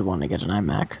would want to get an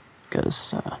iMac,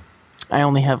 because I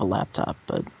only have a laptop,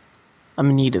 but I'm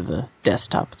in need of a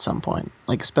desktop at some point,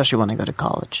 especially when I go to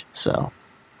college, so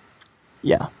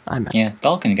yeah, iMac. Yeah,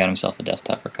 Dalkin got himself a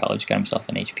desktop for college, got himself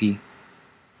an HP.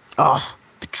 Oh,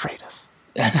 betrayed us.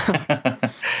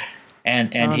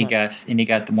 and he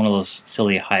got one of those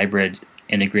silly hybrid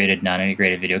integrated,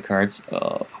 non-integrated video cards.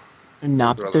 Oh.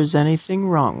 Not that there's anything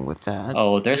wrong with that.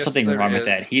 Oh, there's something wrong with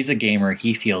that. He's a gamer.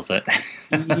 He feels it.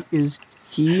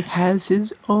 He has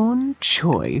his own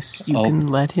choice. You can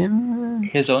let him...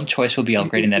 His own choice will be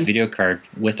upgrading that video card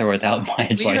with or without my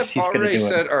advice. He's going to do it. We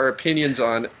have already set our opinions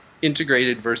on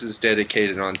integrated versus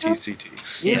dedicated on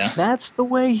TCT. If that's the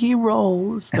way he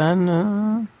rolls,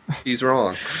 then... He's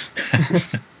wrong.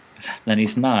 Then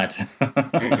he's not.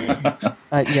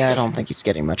 I don't think he's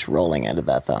getting much rolling out of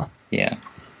that, though. Yeah.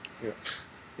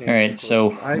 All right,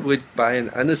 so I would buy an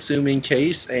unassuming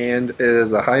case and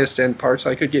the highest end parts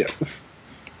I could get.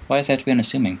 Why does it have to be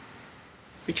unassuming?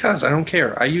 Because I don't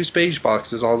care. I use beige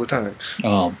boxes all the time.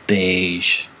 Oh,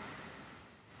 beige.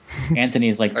 Anthony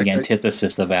is like the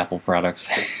antithesis of Apple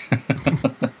products.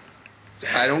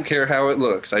 I don't care how it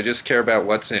looks. I just care about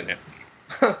what's in it.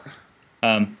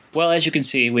 Well, as you can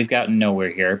see, we've gotten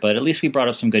nowhere here, but at least we brought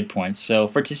up some good points. So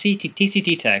for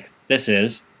TCT Tech, this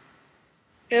is...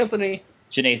 Anthony.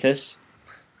 Janathus.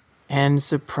 And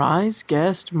surprise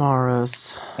guest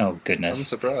Morris. Oh, goodness. I'm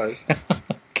surprised.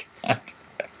 God.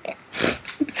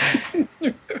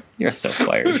 You're so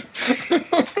fired.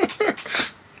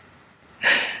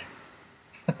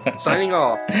 Signing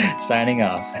off. Signing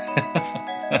off.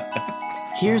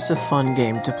 Here's a fun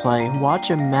game to play. Watch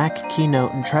a Mac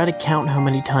keynote and try to count how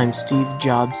many times Steve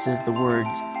Jobs says the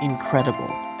words incredible.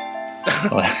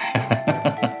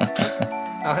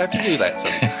 I'll have to do that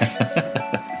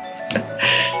sometime.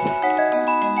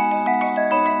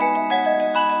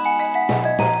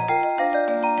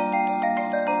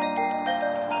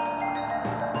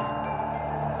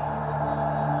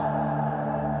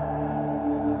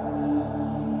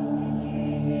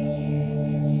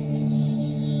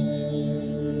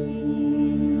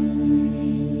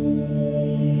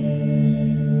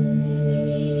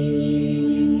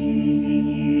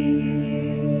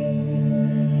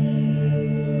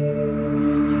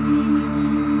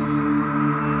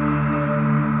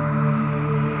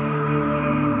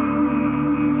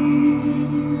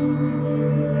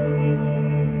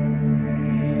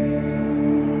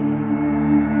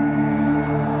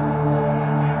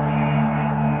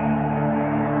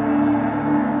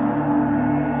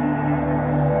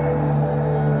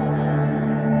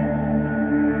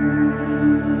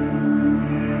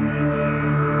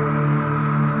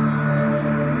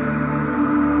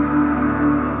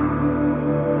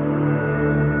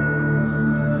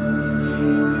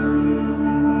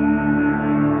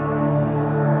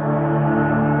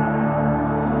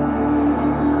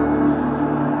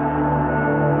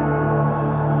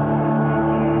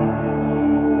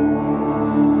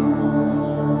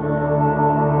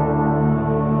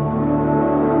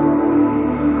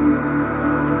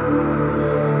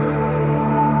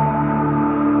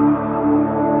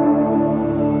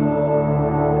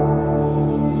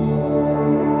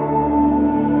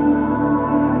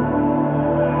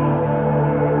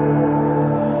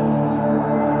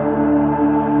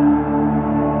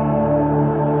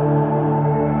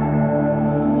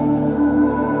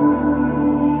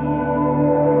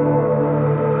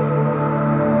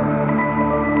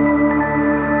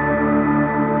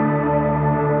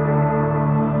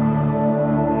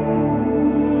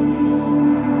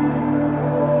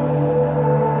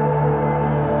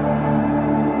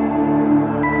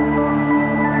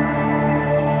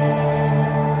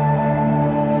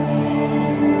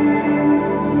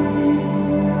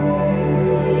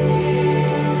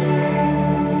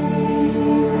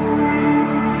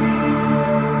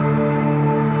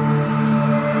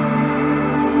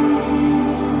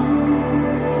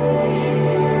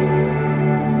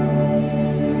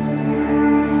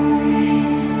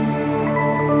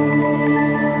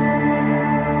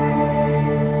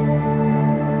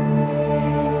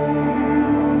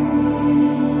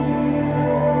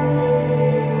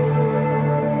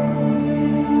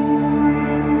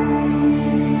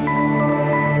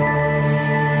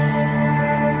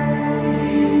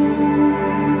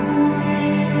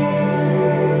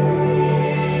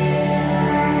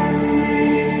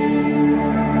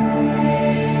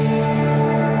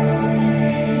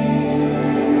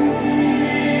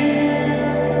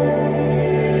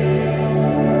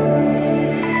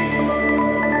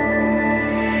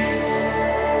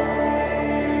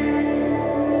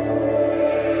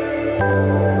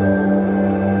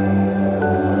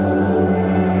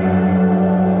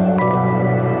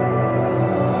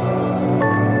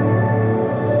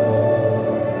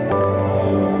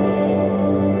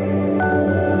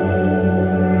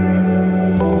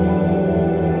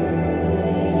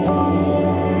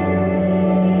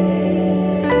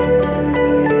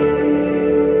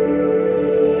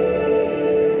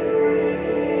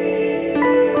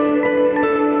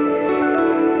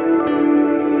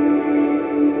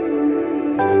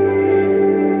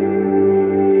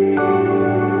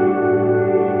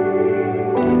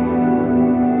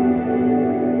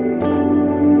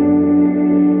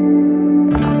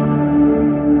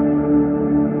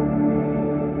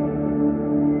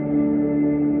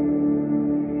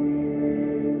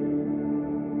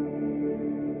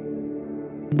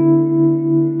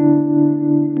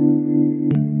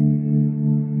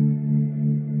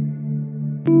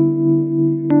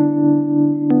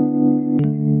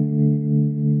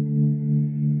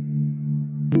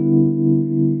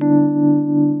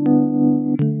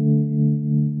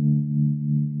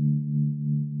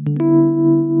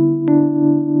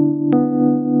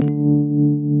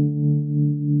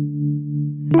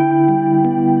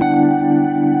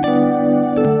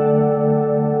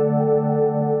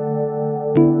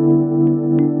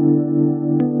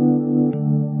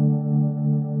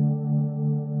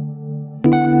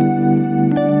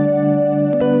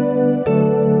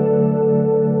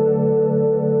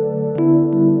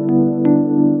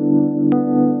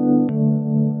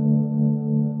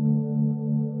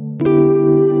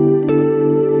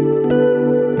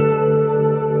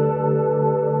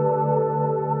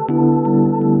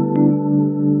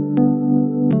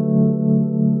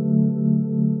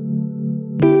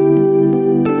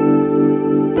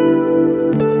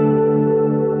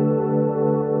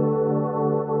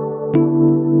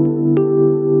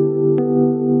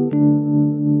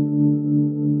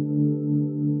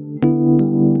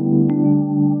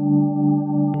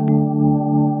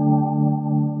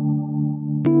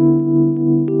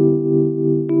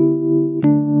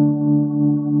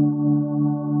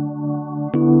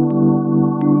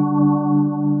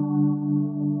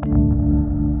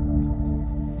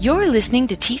 listening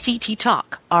to TCT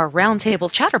Talk, our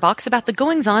roundtable chatterbox about the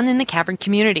goings-on in the Cavern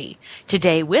community.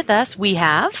 Today with us we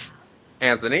have...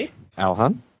 Anthony.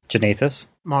 Alhan. Janathus.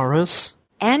 Morris.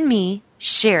 And me,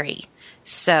 Sherry.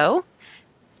 So,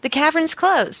 the Cavern's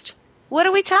closed. What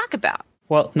do we talk about?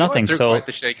 Well, nothing, Through so... quite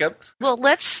the shakeup. Well,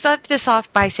 let's start this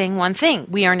off by saying one thing.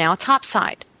 We are now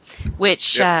Topside,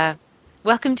 which... Yep.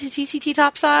 Welcome to TCT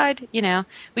Topside. You know,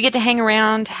 we get to hang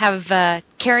around, have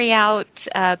carry out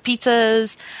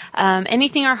pizzas,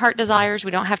 anything our heart desires. We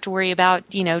don't have to worry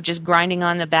about, just grinding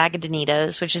on the bag of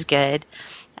Donitos, which is good.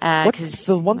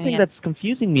 The one thing that's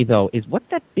confusing me, though, is what's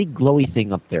that big glowy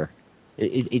thing up there?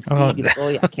 It's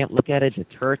glowy. I can't look at it.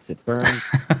 It hurts. It burns.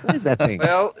 What is that thing?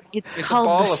 Well, it's a called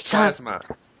ball the of sun. plasma.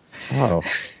 Oh.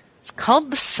 It's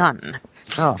called the sun.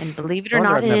 Oh. And believe it or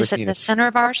not, it is at the center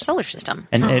of our solar system.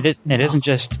 And it isn't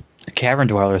just cavern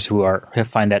dwellers who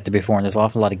find that to be foreign. There's an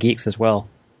awful lot of geeks as well.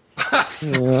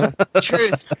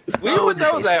 Truth. We would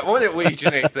know that, wouldn't we,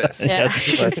 Janathus?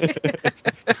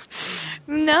 Yeah.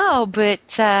 No,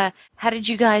 but how did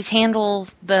you guys handle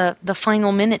the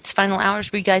final minutes, final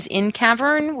hours? Were you guys in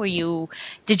Cavern?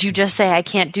 Did you just say, I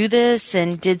can't do this,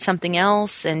 and did something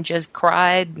else, and just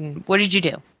cried? And what did you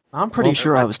do? I'm pretty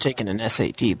sure I was taking an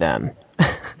SAT then.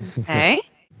 Okay.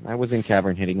 I was in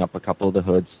Cavern hitting up a couple of the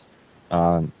hoods.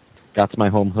 Got to my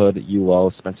home hood at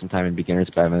UO, spent some time in Beginner's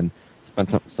Bevan, spent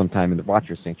some time in the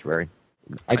Watcher Sanctuary.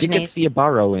 I did get to see a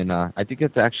Barrow I did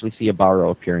get to actually see a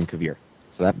Barrow appear in Kavir.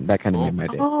 So that kind of made my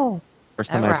day. Oh. First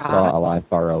time I saw a live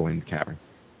Barrow in Cavern.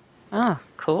 Oh,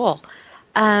 cool.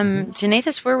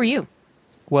 Janathus, where were you?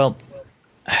 Well,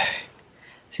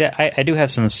 see, I do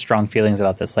have some strong feelings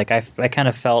about this. Like, I kind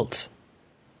of felt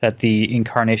that the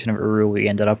incarnation of Uru we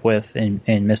ended up with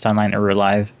in Mist Online Uru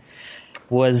Live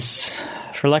was,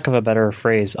 for lack of a better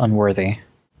phrase, unworthy.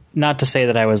 Not to say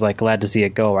that I was glad to see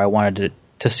it go. I wanted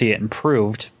to see it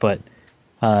improved, but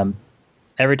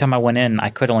every time I went in,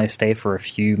 I could only stay for a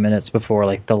few minutes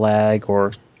before the lag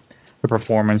or the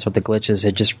performance with the glitches.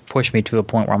 It just pushed me to a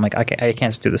point where I'm like, I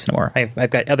can't do this anymore.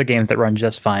 I've got other games that run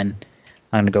just fine.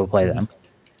 I'm going to go play them.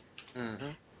 Mm-hmm.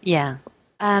 Yeah.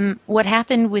 What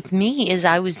happened with me is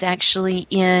I was actually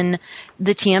in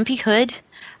the TMP hood.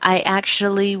 I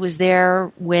actually was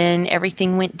there when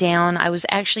everything went down. I was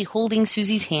actually holding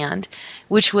Susie's hand,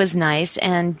 which was nice,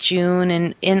 and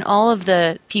June and all of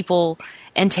the people,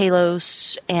 and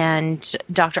Talos and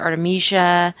Dr.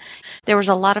 Artemisia. There was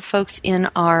a lot of folks in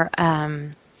our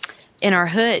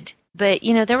hood, but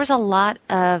there was a lot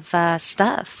of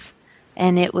stuff.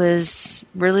 And it was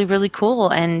really, really cool.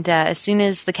 And as soon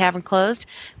as the cavern closed,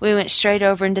 we went straight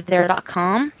over into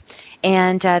their.com.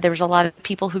 And there was a lot of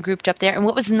people who grouped up there. And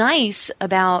what was nice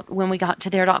about when we got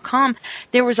to their.com,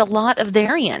 there was a lot of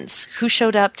Therians who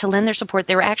showed up to lend their support.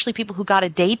 There were actually people who got a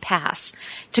day pass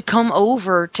to come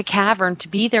over to Cavern, to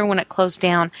be there when it closed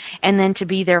down, and then to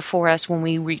be there for us when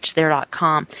we reached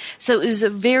their.com. So it was a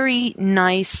very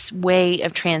nice way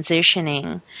of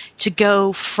transitioning to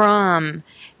go from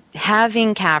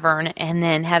having Cavern and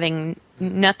then having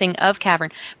nothing of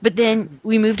Cavern. But then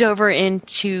we moved over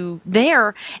into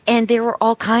there, and there were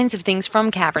all kinds of things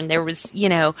from Cavern. There was,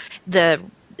 the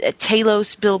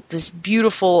Talos built this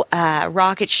beautiful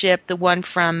rocket ship, the one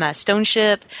from Stone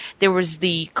Ship. There was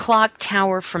the clock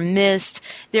tower from Mist.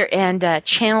 And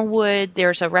Channelwood.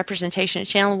 There's a representation of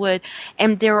Channelwood.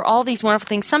 And there were all these wonderful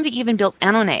things. Somebody even built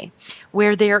Anone,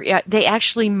 where they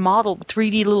actually modeled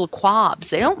 3D little quabs.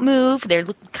 They don't move. They're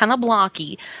kind of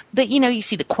blocky. But, you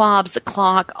see the quabs, the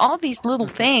clock, all these little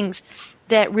things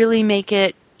that really make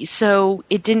it so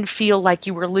it didn't feel like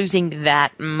you were losing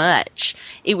that much.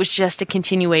 It was just a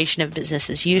continuation of business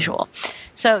as usual.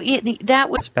 So that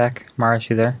was... Back. Mars,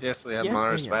 you there? Yes, we have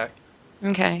Mars back.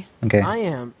 Okay. I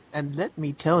am. And let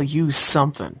me tell you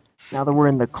something. Now that we're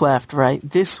in the cleft, right?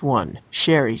 This one,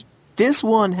 Sherry, this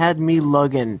one had me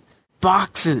lugging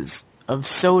boxes of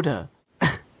soda.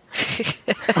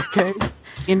 Okay?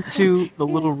 Into the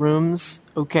little rooms.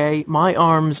 Okay? My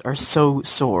arms are so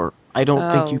sore. I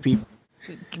don't think you people...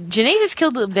 Janathus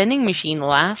killed the vending machine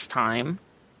last time.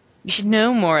 You should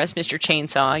know, Morris, Mr.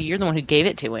 Chainsaw. You're the one who gave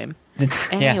it to him.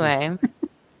 Anyway.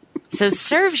 So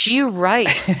serves you right.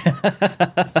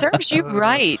 Serves you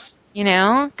right.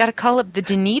 Got to call up the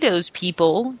Donitos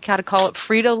people. Got to call up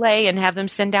Frito-Lay and have them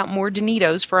send out more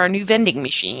Donitos for our new vending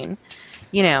machine.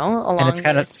 Along. And it's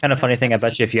kind of funny thing. I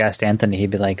bet you if you asked Anthony,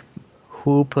 he'd be like,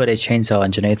 "Who put a chainsaw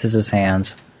in Janathus's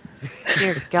hands?"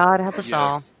 Dear God, help us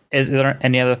all. Is there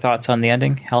any other thoughts on the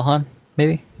ending, Helhan?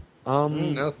 Maybe.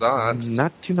 No thoughts.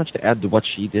 Not too much to add to what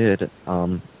she did.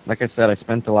 Like I said, I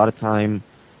spent a lot of time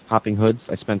hopping hoods.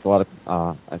 I spent quite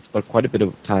a bit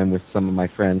of time with some of my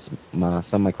friends, some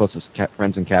of my closest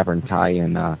friends in Cavern, Ty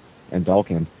and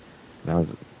Dalkin.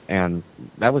 And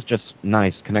that was just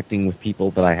nice, connecting with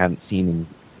people that I hadn't seen in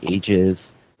ages.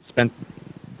 Spent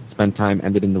time,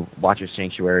 ended in the Watcher's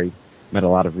Sanctuary, met a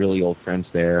lot of really old friends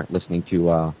there, listening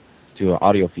to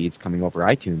audio feeds coming over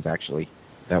iTunes, actually,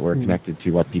 that were connected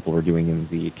to what people were doing in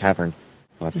the Cavern.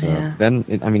 But then,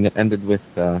 it ended with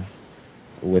a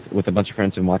bunch of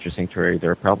friends in Watcher's Sanctuary. There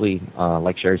were probably,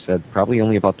 like Sherry said, probably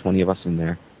only about 20 of us in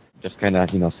there. Just kind of,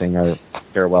 saying our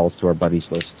farewells to our buddies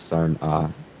lists,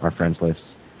 our friends lists.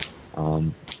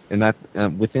 And that,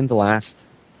 within the last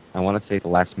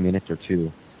minute or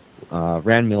two,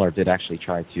 Rand Miller did actually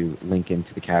try to link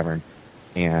into the Cavern,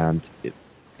 and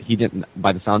he didn't,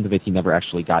 by the sound of it, he never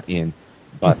actually got in,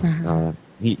 but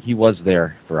he was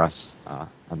there for us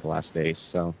on the last day.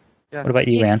 So, yeah. What about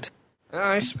you, Rand?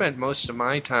 I spent most of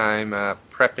my time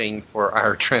prepping for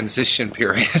our transition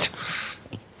period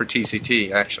for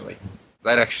TCT, actually.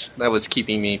 That was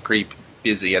keeping me pretty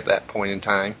busy at that point in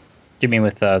time. Do you mean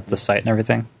with the site and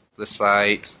everything? The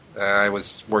site, I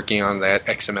was working on that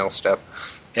XML stuff,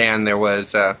 and there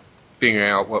was figuring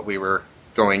out what we were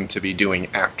going to be doing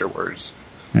afterwards.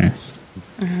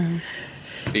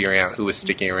 Figuring out who was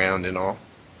sticking around and all.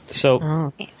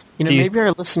 So, maybe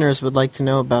our listeners would like to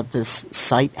know about this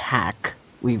site hack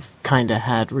we've kind of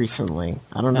had recently.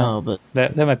 I don't know, but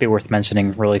that might be worth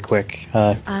mentioning really quick.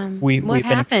 What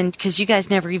happened? Because you guys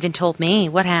never even told me.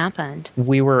 What happened?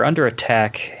 We were under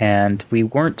attack, and we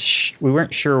weren't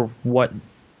sure what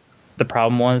the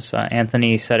problem was.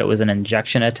 Anthony said it was an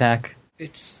injection attack.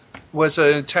 It was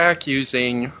an attack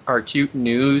using our Qt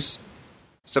News.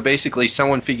 So basically,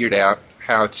 someone figured out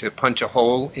how to punch a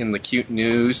hole in the Qt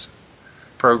News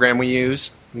program we use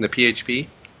in the PHP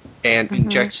and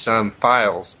inject some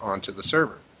files onto the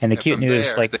server. And the Qt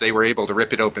News, they were able to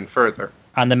rip it open further.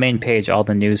 On the main page, all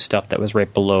the news stuff that was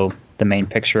right below the main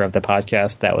picture of the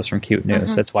podcast, that was from Qt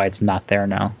News. That's why it's not there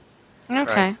now. Okay.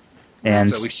 Right.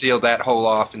 And so we sealed that hole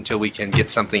off until we can get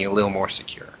something a little more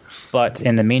secure. But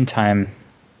in the meantime,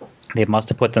 they must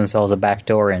have put themselves a back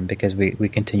door in because we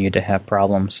continue to have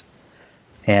problems.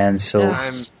 And so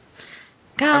I'm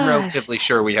relatively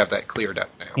sure we have that cleared up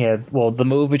now. Yeah, well, the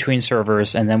move between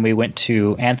servers, and then we went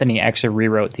to Anthony actually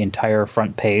rewrote the entire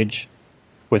front page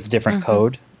with different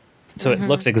code. So it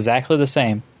looks exactly the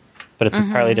same, but it's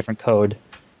entirely different code.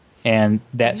 And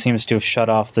that seems to have shut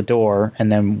off the door,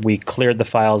 and then we cleared the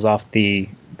files off the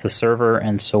server,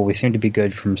 and so we seem to be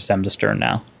good from stem to stern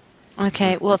now.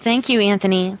 Okay, well, thank you,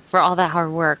 Anthony, for all that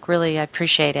hard work. Really, I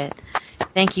appreciate it.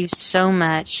 Thank you so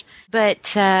much.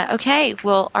 But, okay,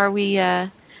 well, are we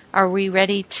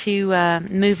ready to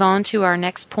move on to our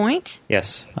next point?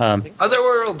 Yes. Other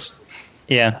worlds!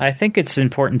 Yeah, I think it's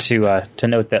important to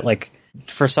note that, like,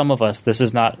 for some of us, this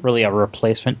is not really a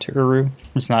replacement to Uru.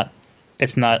 It's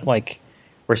not like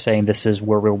we're saying this is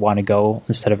where we want to go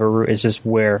instead of Uru. It's just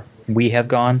where we have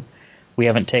gone. We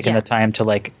haven't taken the time to,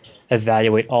 like,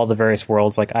 evaluate all the various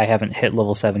worlds. Like, I haven't hit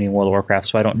level 70 in World of Warcraft,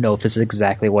 so I don't know if this is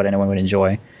exactly what anyone would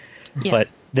enjoy. Yeah. But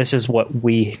this is what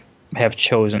we have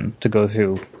chosen to go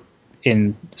through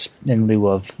in lieu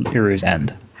of Uru's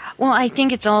End. Well, I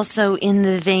think it's also in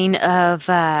the vein of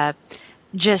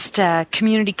just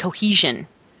community cohesion.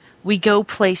 We go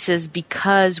places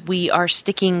because we are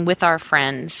sticking with our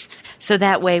friends, so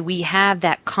that way we have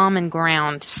that common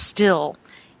ground still.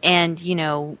 And,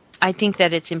 I think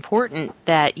that it's important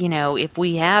that, if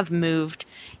we have moved,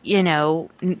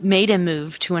 made a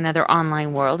move to another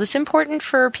online world, it's important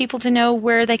for people to know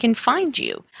where they can find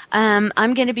you. I'm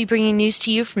going to be bringing news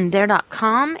to you from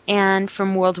there.com and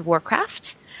from World of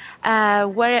Warcraft.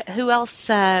 Who else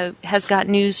has got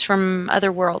news from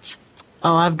other worlds?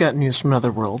 Oh, I've got news from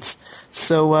other worlds.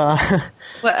 So,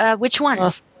 which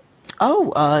ones?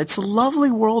 It's a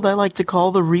lovely world I like to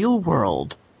call the real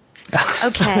world.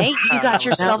 Okay, you got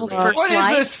yourself a first what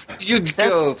life. Is this? You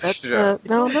go.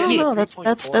 No.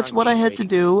 That's what I had to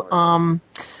do.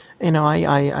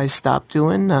 I stopped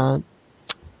doing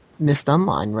Mist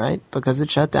Online, right? Because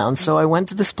it shut down. So I went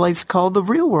to this place called the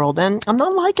Real World, and I'm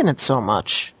not liking it so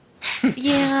much.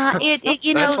 Yeah,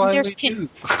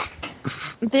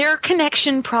 there are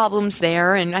connection problems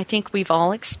there, and I think we've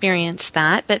all experienced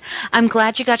that. But I'm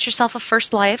glad you got yourself a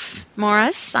first life,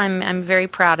 Morris. I'm very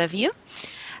proud of you.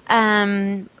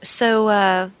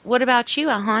 So what about you,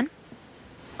 Ahan?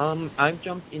 I've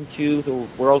jumped into the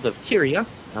world of Tyria.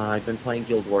 I've been playing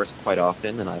Guild Wars quite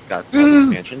often, and I've got some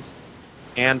expansions.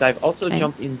 And I've also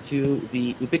jumped into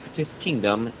the ubiquitous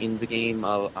kingdom in the game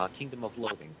of Kingdom of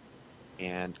Loathing.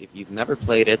 And if you've never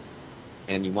played it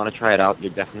and you want to try it out,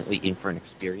 you're definitely in for an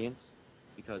experience.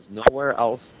 because nowhere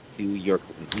else do your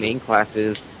main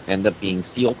classes end up being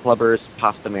seal clubbers,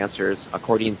 pastamancers,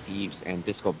 accordion thieves, and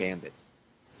disco bandits.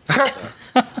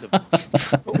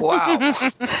 Wow.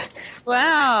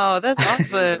 Wow, that's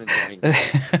awesome.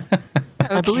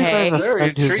 I believe I have a Very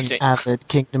friend who's an intriguing. avid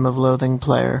Kingdom of Loathing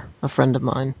player, a friend of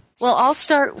mine. Well, I'll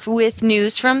start with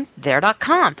news from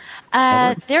there.com.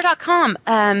 There.com,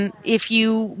 if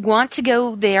you want to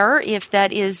go there, if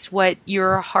that is what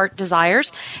your heart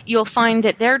desires, you'll find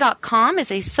that there.com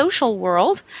is a social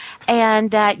world,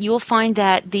 and that you'll find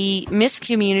that the Miss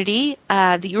community,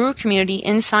 the Uru community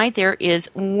inside there is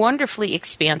wonderfully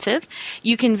expansive.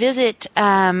 You can visit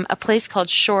a place called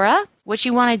Shora. What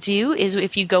you want to do is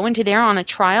if you go into there on a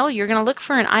trial, you're going to look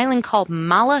for an island called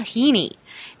Malahini.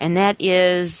 And that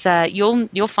is,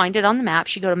 you'll find it on the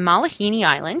maps. You go to Malahini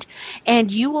Island,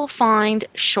 and you will find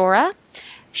Shora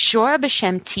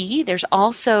B'Shemti. There's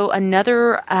also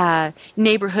another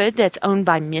neighborhood that's owned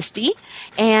by Misty.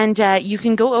 And you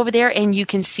can go over there and you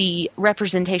can see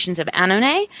representations of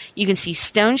Annonay. You can see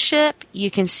Stone Ship.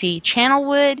 You can see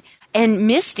Channelwood. And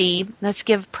Misty, let's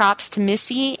give props to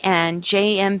Missy and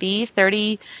JMB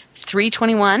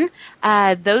 3321.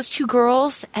 Those two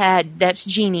girls, that's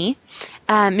Jeannie.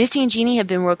 Misty and Jeannie have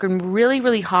been working really,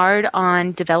 really hard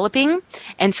on developing,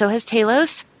 and so has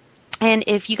Talos. And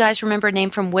if you guys remember a name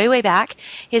from way, way back,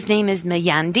 his name is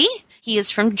Mayandi. He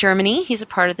is from Germany. He's a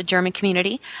part of the German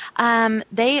community.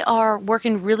 They are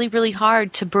working really, really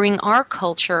hard to bring our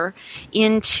culture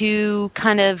into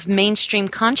kind of mainstream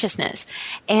consciousness.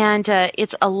 And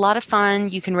it's a lot of fun.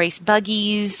 You can race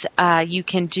buggies. You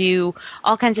can do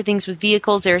all kinds of things with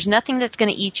vehicles. There's nothing that's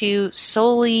going to eat you.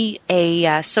 Solely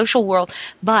a social world.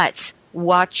 But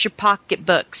watch your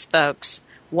pocketbooks, folks.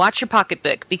 Watch your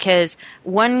pocketbook, because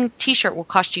one t-shirt will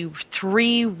cost you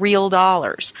 $3 real.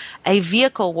 A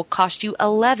vehicle will cost you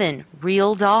 $11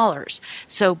 real.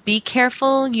 So be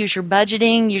careful, use your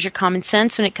budgeting, use your common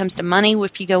sense when it comes to money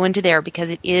if you go into there, because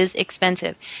it is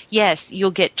expensive. Yes,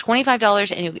 you'll get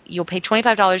 $25 and you'll pay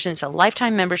 $25 and it's a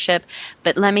lifetime membership,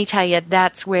 but let me tell you,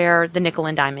 that's where the nickel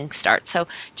and diamond starts. So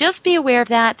just be aware of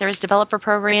that. There's a developer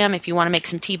program if you want to make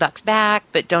some T-bucks back,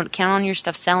 but don't count on your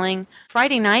stuff selling.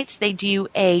 Friday nights, they do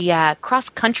a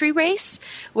cross-country race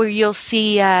where you'll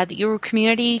see the Uru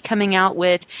community coming out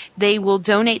with, they will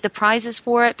donate the prizes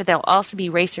for it, but there'll also be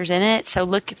racers in it. So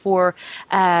look for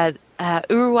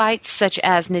Uruites such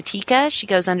as Natika. She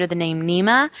goes under the name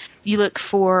Nima. You look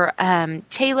for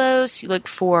Talos. You look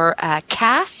for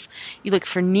Cass. You look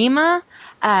for Nima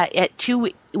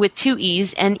with two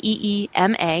E's,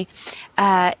 Neema.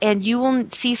 And you will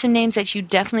see some names that you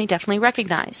definitely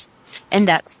recognize. And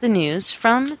that's the news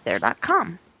from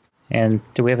there.com. And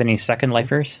do we have any Second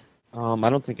Lifers? I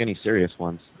don't think any serious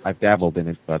ones. I've dabbled in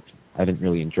it, but I didn't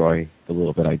really enjoy the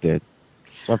little bit I did.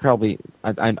 So I'm probably,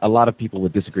 a lot of people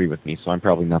would disagree with me, so I'm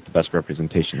probably not the best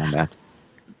representation on that.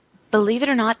 Believe it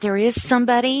or not, there is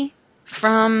somebody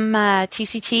from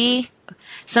TCT,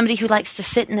 somebody who likes to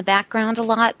sit in the background a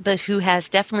lot, but who has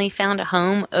definitely found a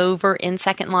home over in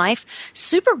Second Life.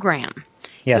 Supergram.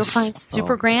 Yes. You'll find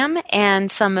Supergram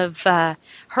and some of her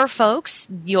folks.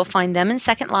 You'll find them in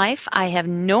Second Life. I have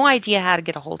no idea how to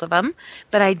get a hold of them,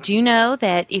 but I do know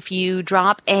that if you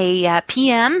drop a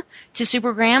PM to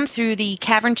Supergram through the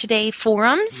Cavern Today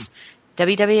forums,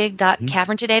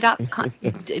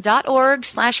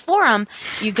 www.caverntoday.org/forum,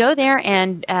 you go there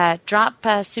and drop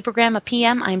Supergram a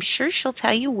PM. I'm sure she'll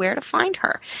tell you where to find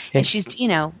her. And she's,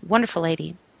 wonderful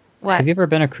lady. What? Have you ever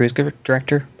been a cruise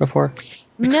director before?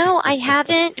 No, I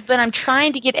haven't, but I'm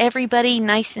trying to get everybody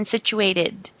nice and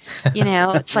situated.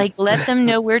 It's like, let them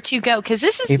know where to go. Because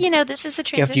this is, this is a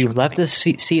transition. If you've left a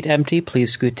seat empty,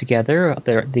 please scoot together.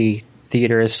 The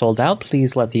theater is sold out.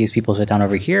 Please let these people sit down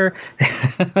over here.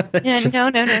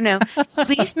 No.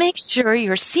 Please make sure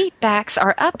your seat backs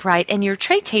are upright and your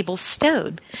tray tables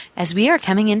stowed, as we are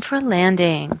coming in for a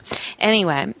landing.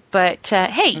 Anyway, but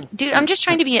hey, dude, I'm just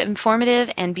trying to be informative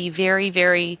and be very,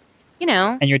 very...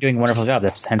 And you're doing a wonderful job.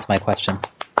 That's hence my question.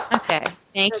 Okay.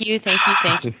 Thank you.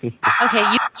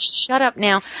 Okay, you shut up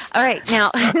now. All right, now.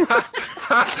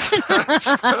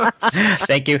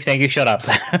 Thank you. Shut up.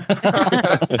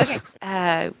 Okay.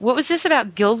 What was this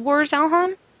about Guild Wars,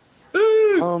 Alham?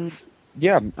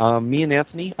 Yeah. Me and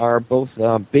Anthony are both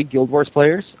big Guild Wars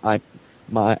players.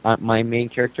 My main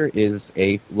character is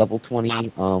a level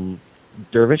 20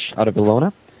 dervish out of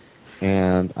Bologna.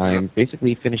 And I'm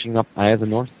basically finishing up Eye of the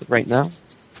North right now,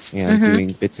 and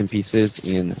doing bits and pieces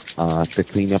in the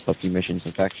cleanup of the missions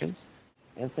and factions.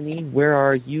 Anthony, where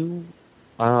are you?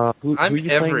 Who are you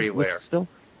everywhere. With still?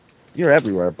 You're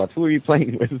everywhere, but who are you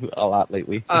playing with a lot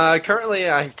lately?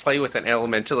 Currently, I play with an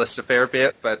elementalist a fair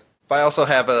bit, but I also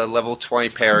have a level 20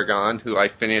 Paragon who I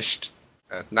finished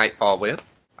Nightfall with.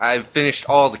 I've finished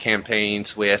all the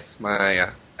campaigns with my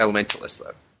Elementalist,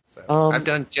 though. So I've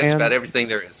done just about everything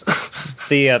there is.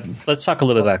 Let's talk a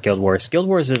little bit about Guild Wars. Guild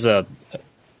Wars is a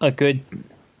good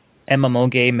MMO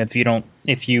game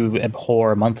if you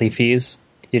abhor monthly fees.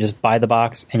 You just buy the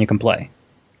box and you can play.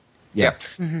 Yeah.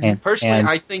 Mm-hmm. And personally,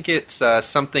 I think it's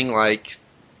something like,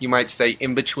 you might say,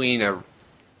 in between a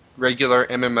regular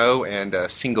MMO and a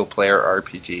single-player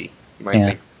RPG. You might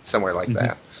think somewhere like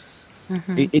that.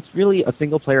 Mm-hmm. It's really a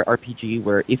single-player RPG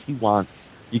where, if you want,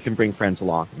 you can bring friends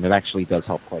along, and it actually does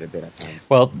help quite a bit at times.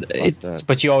 Well,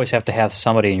 but you always have to have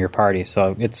somebody in your party,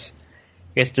 so it's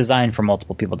designed for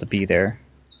multiple people to be there.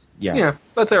 Yeah,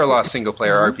 but there are a lot of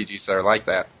single-player RPGs that are like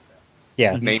that.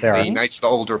 Yeah, namely Knights of the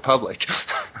Old Republic.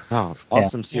 Oh,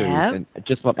 awesome series, and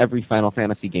just about every Final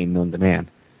Fantasy game known to man.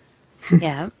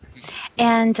 Yeah.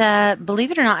 And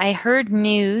believe it or not, I heard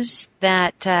news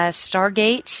that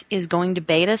Stargate is going to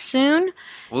beta soon.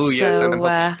 Oh, yes, I'm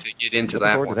hoping to get into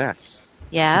that one.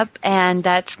 Yep, and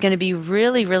that's going to be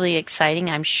really, really exciting.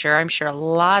 I'm sure a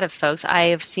lot of folks. I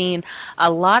have seen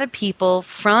a lot of people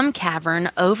from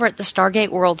Cavern over at the Stargate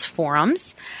Worlds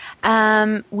forums.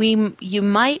 You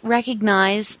might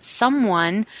recognize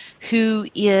someone who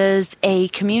is a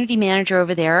community manager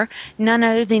over there, none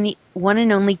other than the one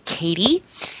and only Katie.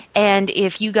 And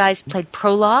if you guys played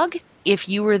Prologue, if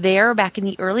you were there back in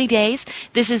the early days,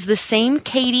 this is the same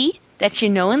Katie that you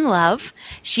know and love.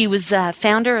 She was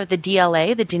founder of the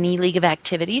DLA, the Denis League of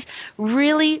Activities.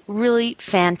 Really, really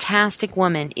fantastic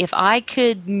woman. If I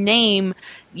could name,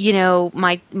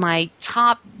 my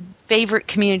top favorite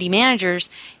community managers,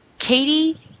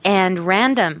 Katie and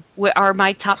Random are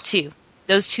my top two.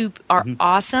 Those two are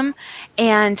awesome.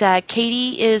 And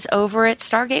Katie is over at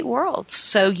Stargate Worlds.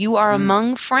 So you are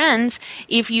among friends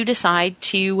if you decide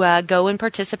to go and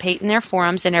participate in their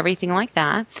forums and everything like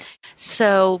that.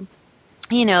 So,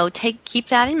 keep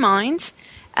that in mind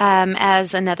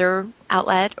as another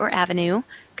outlet or avenue,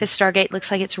 because Stargate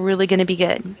looks like it's really going to be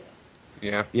good.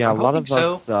 Yeah, a lot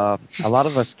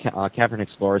of us Cavern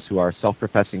Explorers who are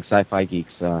self-professing sci-fi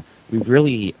geeks, they've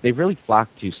really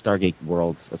flocked to Stargate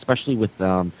Worlds, especially with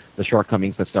the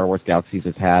shortcomings that Star Wars Galaxies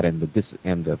has had, and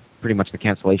pretty much the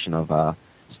cancellation of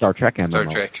Star Trek MMO. Star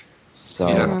Trek.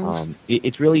 So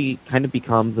it's really kind of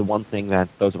become the one thing that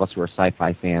those of us who are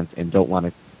sci-fi fans and don't want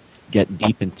to get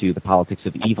deep into the politics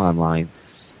of EVE Online,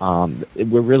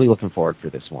 we're really looking forward for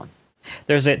this one.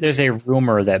 There's a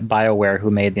rumor that BioWare,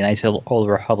 who made the Knights of the Old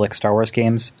Republic Star Wars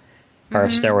games, or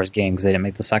Star Wars games, they didn't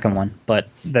make the second one, but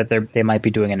that they might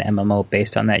be doing an MMO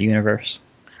based on that universe.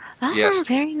 Oh, yes,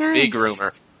 very nice. Big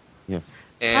rumor. Yeah.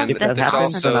 And if that there's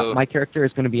happens, also... my character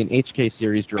is going to be an HK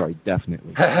series droid,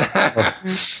 definitely.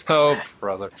 Oh,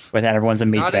 brother. But then everyone's a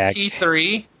meat Not bag. a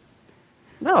T3?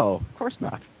 No, of course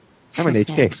not. I'm an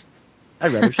HK.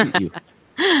 I'd rather shoot you.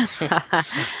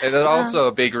 And there's also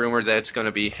a big rumor that it's going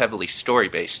to be heavily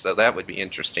story-based, so that would be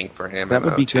interesting for him. That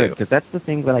would be good, because that's the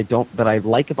thing that I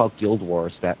like about Guild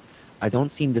Wars that I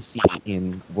don't seem to see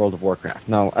in World of Warcraft.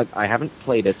 Now, I haven't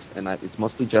played it, and it's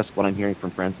mostly just what I'm hearing from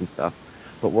friends and stuff,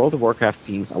 but World of Warcraft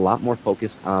seems a lot more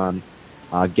focused on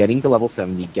getting to level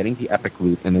 70, getting the epic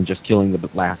loot, and then just killing the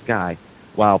last guy.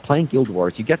 While playing Guild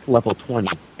Wars, you get to level 20,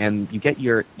 and you get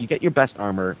your best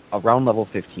armor around level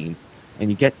 15, and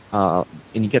you get to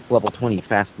level 20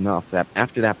 fast enough that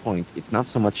after that point, it's not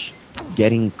so much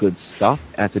getting good stuff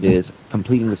as it is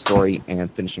completing the story and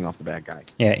finishing off the bad guy.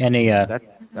 Yeah,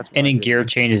 any gear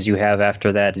changes you have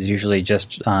after that is usually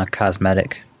just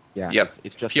cosmetic. Yeah. Yep.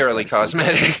 It's just purely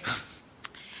cosmetic.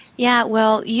 Yeah,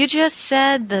 well, you just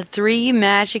said the 3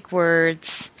 magic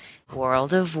words.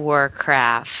 World of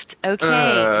Warcraft.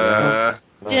 Okay.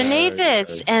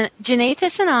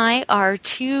 Janathus and I are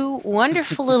 2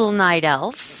 wonderful little night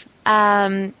elves.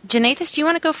 Janathus, do you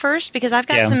want to go first? Because I've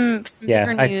got some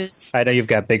bigger news. I know you've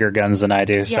got bigger guns than I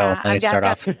do, so let me start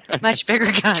off. Much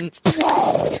bigger guns.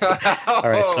 All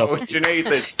right, so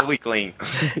Janathus, the weakling.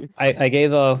 I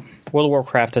gave World of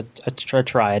Warcraft a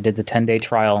try. I did the 10-day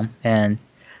trial, and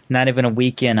not even a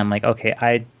week in, I'm like, okay,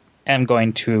 I am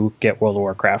going to get World of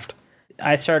Warcraft.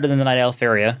 I started in the Night Elf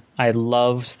area. I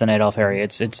loved the Night Elf area.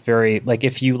 It's very, like,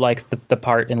 if you like the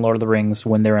part in Lord of the Rings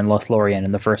when they're in Lothlorien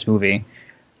in the first movie,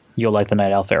 you'll like the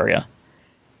Night Elf area.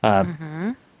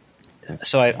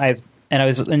 So I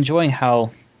was enjoying how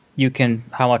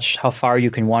far you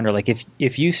can wander. Like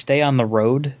if you stay on the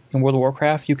road in World of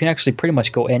Warcraft, you can actually pretty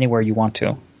much go anywhere you want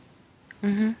to.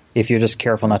 If you're just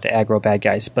careful not to aggro bad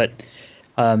guys. But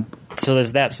so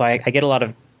there's that. So I get a lot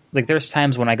of, like, there's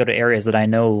times when I go to areas that I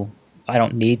know I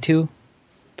don't need to,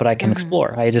 but I can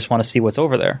explore. I just want to see what's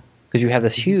over there. because you have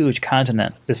this huge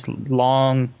continent, this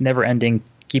long, never-ending,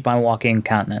 keep-on-walking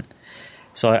continent.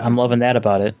 So I'm loving that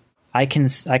about it. I can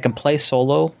play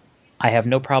solo. I have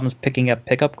no problems picking up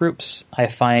pickup groups. I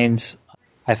find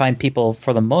people,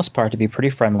 for the most part, to be pretty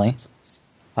friendly,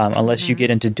 unless you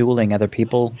get into dueling other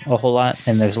people a whole lot,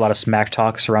 and there's a lot of smack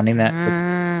talk surrounding that.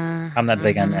 I'm not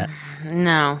big on that.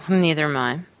 No, neither am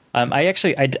I. I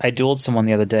dueled someone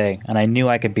the other day, and I knew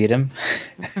I could beat him,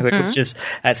 which is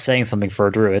that's saying something for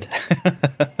a druid.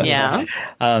 Yeah.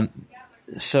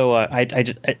 So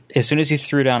as soon as he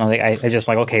threw down, I just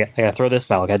like, okay, I gotta throw this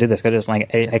spell, I gotta do this,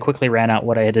 I quickly ran out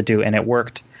what I had to do, and it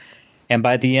worked. And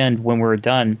by the end, when we were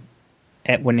done,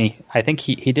 I think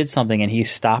he did something, and he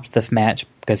stopped the match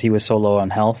because he was so low on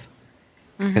health.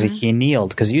 Because he kneeled.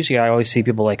 Because usually I always see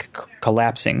people like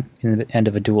collapsing in the end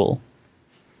of a duel.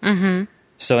 Mm-hmm.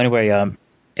 So anyway,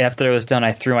 after it was done,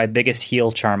 I threw my biggest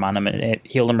heal charm on him, and it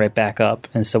healed him right back up.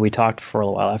 And so we talked for a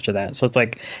little while after that. So it's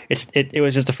like it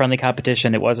was just a friendly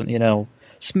competition. It wasn't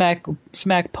smack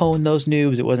pwn those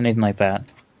noobs. It wasn't anything like that.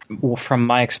 Well, from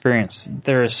my experience,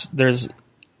 there's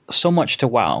so much to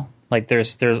WoW. Like there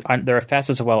are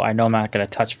facets of WoW I know I'm not going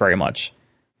to touch very much.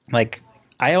 Like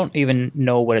I don't even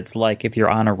know what it's like if you're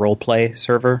on a roleplay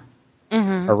server,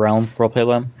 a realm roleplay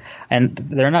realm, and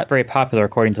they're not very popular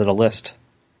according to the list.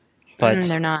 But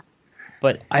they're not.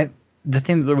 But the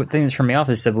thing that turned me off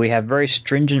is that we have very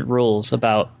stringent rules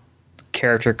about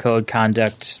character code,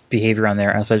 conduct, behavior on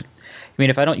there. I said,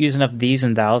 if I don't use enough these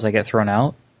and thous, I get thrown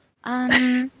out.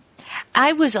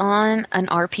 I was on an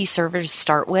RP server to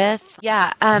start with.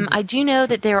 Yeah, I do know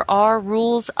that there are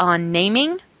rules on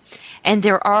naming, and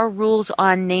there are rules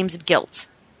on names of guilds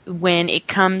when it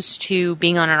comes to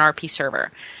being on an RP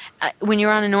server. When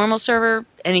you're on a normal server,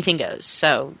 anything goes.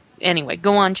 So anyway,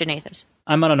 go on, Janathus.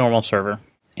 I'm on a normal server,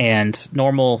 and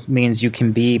normal means you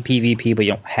can be PvP, but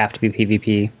you don't have to be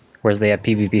PvP, whereas they have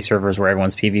PvP servers where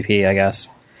everyone's PvP, I guess.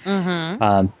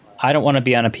 I don't want to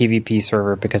be on a PvP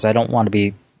server because I don't want to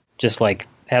be just like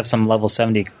have some level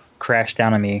 70 crash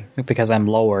down on me because I'm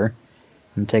lower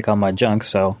and take all my junk,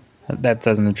 so that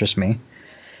doesn't interest me.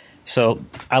 So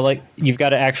you've got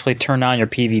to actually turn on your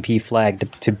PvP flag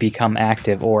to become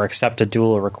active or accept a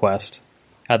duel request.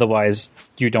 Otherwise,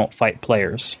 you don't fight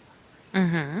players.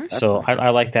 So I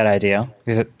like that idea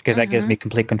because that gives me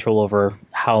complete control over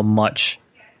how much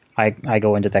I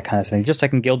go into that kind of thing. Just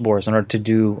like in Guild Wars, in order to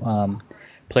do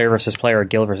player versus player or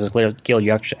guild versus guild,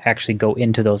 you have to actually go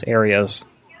into those areas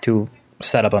to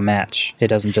set up a match. It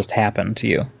doesn't just happen to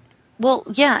you. Well,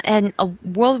 yeah, and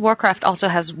World of Warcraft also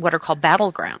has what are called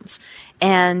battlegrounds.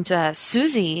 And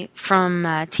Susie from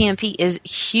TMP is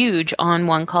huge on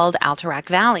one called Alterac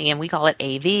Valley, and we call it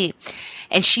AV.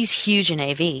 And she's huge in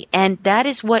AV. And that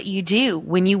is what you do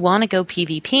when you want to go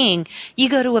PvPing. You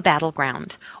go to a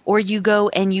battleground, or you go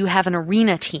and you have an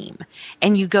arena team,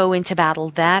 and you go into battle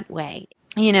that way.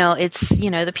 It's, the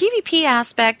PvP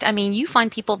aspect. I mean, you find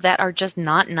people that are just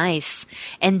not nice,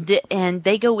 and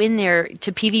they go in there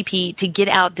to PvP to get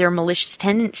out their malicious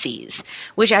tendencies,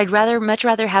 which I'd much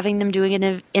rather having them doing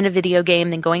it in a video game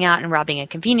than going out and robbing a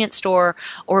convenience store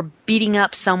or beating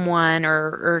up someone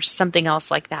or something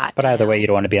else like that. But either way, you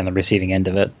don't want to be on the receiving end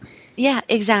of it. Yeah,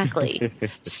 exactly.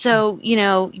 So,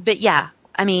 but yeah,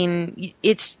 I mean,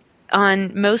 it's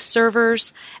on most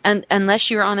servers, and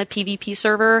unless you're on a PvP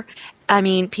server, I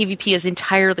mean, PvP is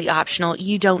entirely optional.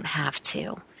 You don't have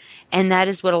to. And that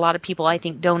is what a lot of people, I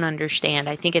think, don't understand.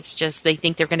 I think it's just they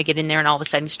think they're going to get in there and all of a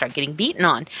sudden start getting beaten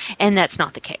on. And that's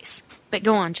not the case. But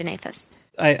go on, Janathus.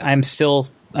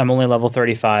 I'm only level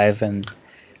 35, and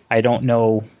I don't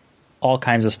know all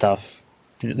kinds of stuff.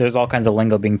 There's all kinds of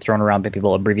lingo being thrown around by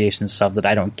people, abbreviations stuff that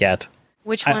I don't get.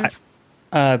 Which ones?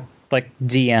 Like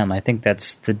DM. I think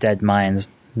that's the Dead Mines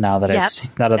now that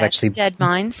I've actually Dead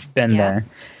Mines. Been there.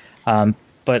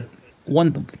 But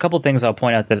a couple of things I'll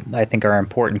point out that I think are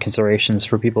important considerations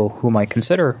for people who might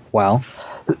consider WoW.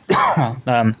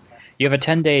 You have a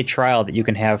 10-day trial that you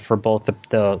can have for both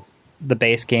the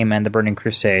base game and the Burning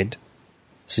Crusade.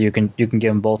 So you can give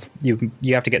them both. You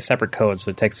have to get separate codes,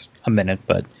 so it takes a minute.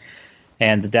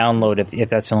 And the download, if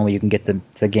that's the only way you can get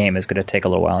the game, is going to take a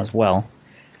little while as well.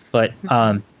 But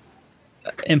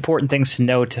important things to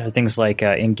note are things like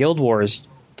in Guild Wars,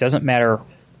 doesn't matter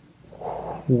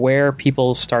where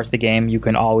people start the game, you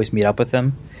can always meet up with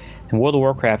them. In World of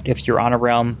Warcraft, if you're on a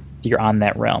realm, you're on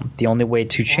that realm. The only way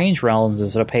to change realms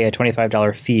is to pay a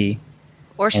 $25 fee.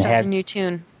 Or start a new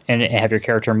tune. And have your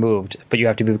character moved, but you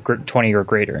have to be 20 or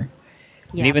greater.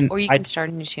 Yeah, or you can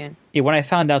start a new tune. Yeah, when I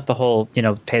found out the whole,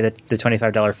 pay the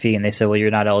 $25 fee, and they said, well,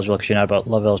 you're not eligible because you're not about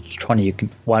level 20,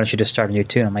 why don't you just start a new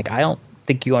tune? I'm like, I don't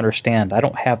think you understand. I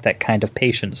don't have that kind of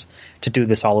patience to do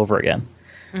this all over again.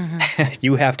 Mm-hmm.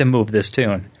 You have to move this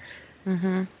tune.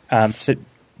 Mm-hmm. So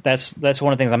that's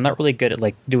one of the things. I'm not really good at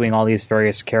like doing all these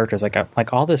various characters.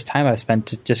 Like all this time I've spent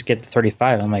to just get to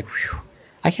 35. I'm like, whew,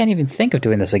 I can't even think of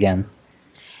doing this again.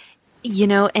 You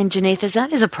know, and Janathas,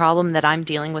 that is a problem that I'm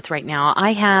dealing with right now.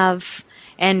 I have,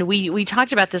 and we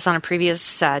talked about this on a previous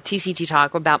TCT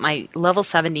talk about my level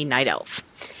 70 Night Elf.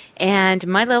 And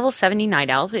my level 70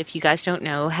 Night Elf, if you guys don't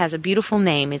know, has a beautiful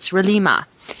name. It's Relima,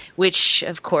 which,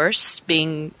 of course,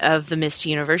 being of the Mist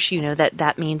universe, you know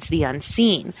that means the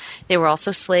unseen. There were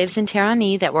also slaves in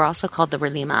Terrani that were also called the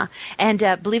Relima. And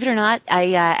believe it or not,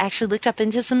 I actually looked up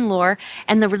into some lore,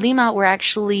 and the Relima were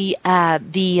actually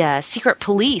the secret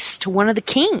police to one of the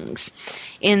kings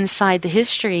inside the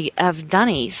history of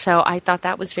Dunny. So I thought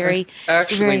that was very,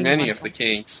 actually very many wonderful. of the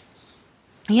kings.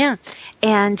 Yeah,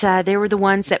 and they were the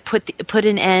ones that put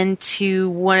an end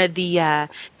to one of the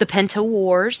Penta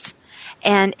Wars.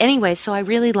 And anyway, so I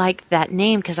really liked that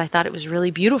name because I thought it was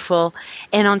really beautiful.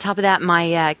 And on top of that,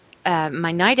 my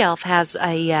Night Elf has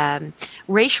a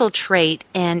racial trait,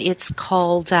 and it's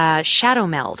called Shadow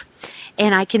Meld.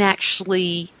 And I can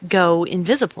actually go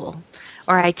invisible.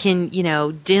 Or I can,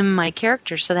 dim my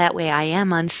character so that way I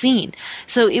am unseen.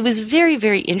 So it was very,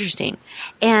 very interesting.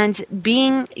 And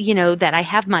being, that I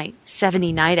have my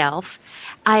 70 Night Elf,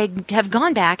 I have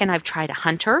gone back and I've tried a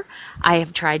hunter. I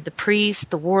have tried the priest,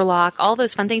 the warlock, all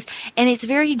those fun things. And it's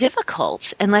very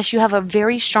difficult unless you have a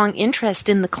very strong interest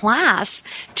in the class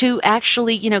to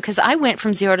actually, because I went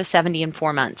from 0 to 70 in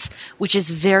 4 months, which is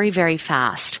very, very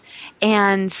fast.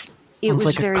 And it was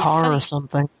like very a car funny. Or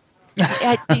something.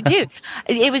 You do.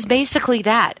 It was basically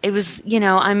that. It was,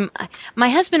 my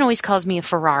husband always calls me a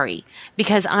Ferrari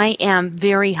because I am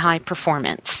very high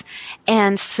performance.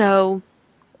 And so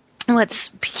what's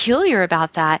peculiar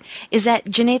about that is that,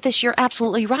 Janathas, you're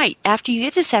absolutely right. After you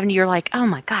get to 70, you're like, oh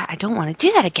my God, I don't want to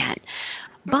do that again.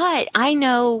 But I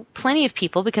know plenty of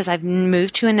people because I've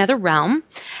moved to another realm,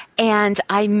 and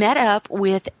I met up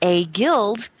with a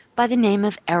guild by the name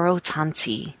of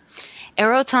Erotanti.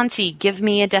 Erotanti, give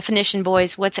me a definition,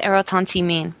 boys. What's Erotanti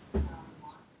mean?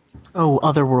 Oh,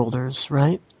 otherworlders,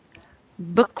 right?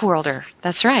 Bookworlder.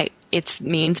 That's right. It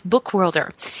means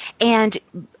bookworlder. And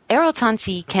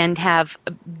Erotanti can have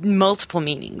multiple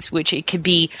meanings, which it could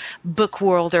be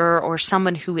bookworlder or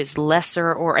someone who is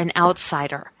lesser or an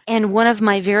outsider. And one of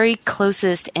my very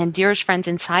closest and dearest friends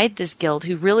inside this guild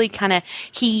who really kind of,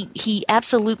 he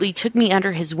absolutely took me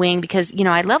under his wing because,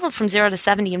 I leveled from 0 to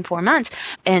 70 in 4 months.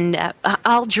 And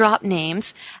I'll drop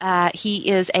names. He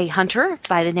is a hunter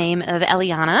by the name of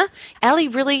Eliana. Ellie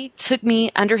really took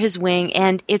me under his wing.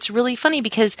 And it's really funny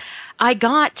because I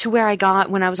got to where I got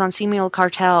when I was on Samuel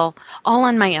Cartel all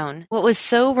on my own. What was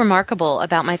so remarkable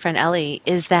about my friend Ellie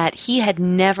is that he had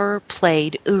never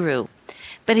played Uru.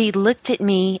 But he looked at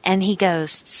me and he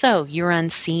goes, so you're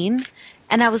unseen?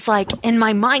 And I was like, and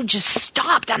my mind just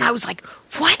stopped. And I was like,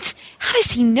 what? How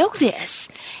does he know this?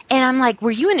 And I'm like,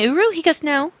 were you in Uru? He goes,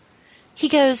 no. He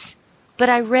goes, but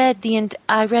I read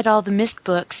all the Mist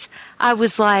books. I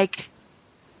was like,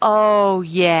 oh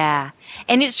yeah.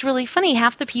 And it's really funny.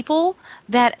 Half the people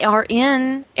that are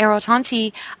in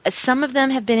Erotanti, some of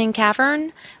them have been in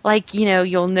Cavern. Like,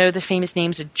 you'll know the famous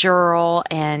names of Jurl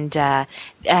and,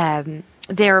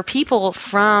 there are people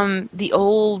from the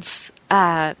old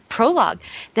prologue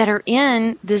that are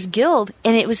in this guild,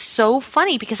 and it was so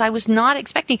funny because I was not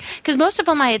expecting, because most of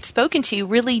them I had spoken to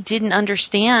really didn't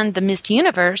understand the Mist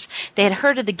universe. They had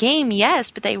heard of the game,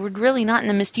 yes, but they were really not in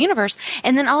the Mist universe.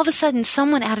 And then all of a sudden,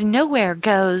 someone out of nowhere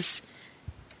goes,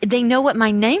 they know what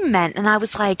my name meant, and I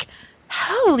was like,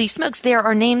 holy smokes, there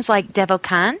are names like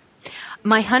Devokan.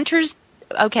 My hunters,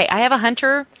 okay, I have a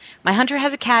hunter. My hunter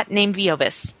has a cat named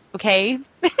Viovis. Okay.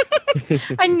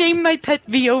 I named my pet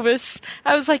Viovis.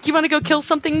 I was like, you want to go kill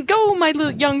something? Go, my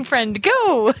little young friend,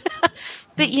 go.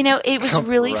 But, it was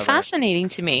really fascinating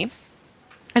to me.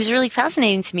 It was really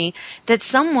fascinating to me that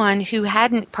someone who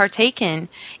hadn't partaken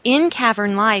in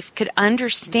Cavern life could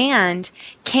understand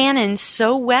canon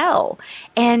so well.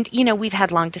 And, we've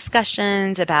had long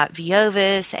discussions about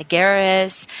Viovis,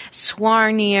 Agarus,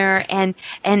 Swarnir,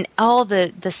 and all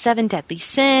the 7 deadly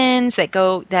sins that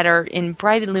are in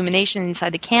bright illumination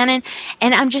inside the canon.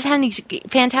 And I'm just having these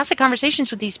fantastic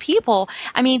conversations with these people.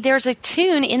 I mean, there's a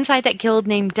tune inside that guild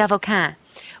named Devokan,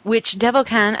 which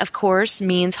Devokan, of course,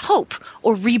 means hope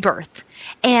or rebirth.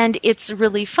 And it's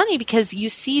really funny because you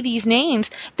see these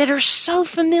names that are so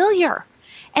familiar.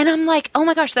 And I'm like, oh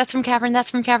my gosh, that's from Cavern, that's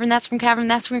from Cavern, that's from Cavern,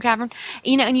 that's from Cavern.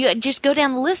 And you just go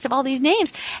down the list of all these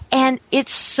names. And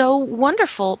it's so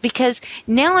wonderful because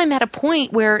now I'm at a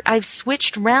point where I've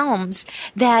switched realms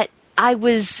that I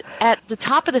was at the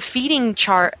top of the feeding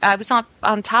chart. I was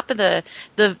on top of the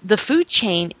food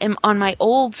chain on my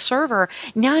old server.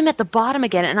 Now I'm at the bottom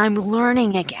again, and I'm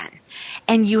learning again.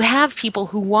 And you have people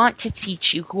who want to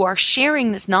teach you, who are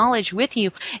sharing this knowledge with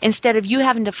you. Instead of you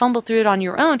having to fumble through it on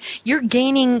your own, you're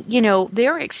gaining,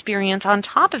 their experience on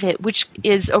top of it, which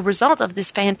is a result of this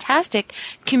fantastic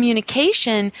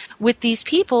communication with these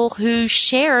people who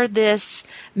share this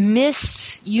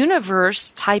mist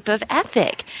universe type of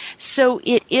ethic. So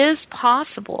it is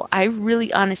possible. I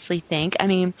really honestly think. I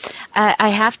mean, I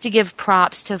have to give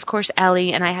props to, of course,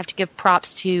 Ellie, and I have to give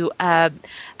props to a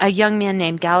young man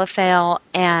named Gallifale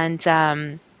and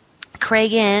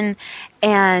Kragan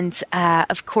and,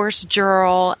 of course,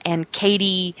 Jurl and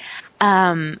Katie.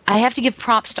 I have to give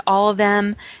props to all of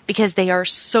them because they are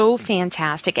so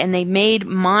fantastic and they made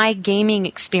my gaming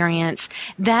experience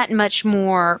that much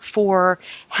more for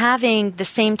having the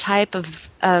same type of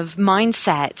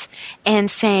mindset and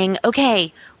saying,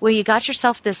 okay, well, you got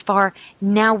yourself this far.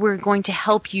 Now we're going to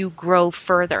help you grow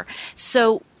further.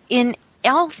 So in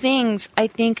all things, I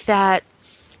think that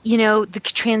the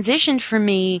transition for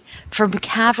me from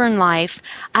Cavern life,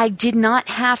 I did not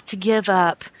have to give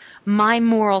up my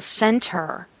moral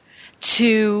center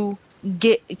to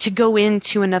go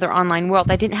into another online world.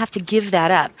 I didn't have to give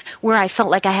that up, where I felt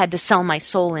like I had to sell my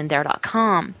soul in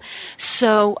there.com.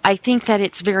 So I think that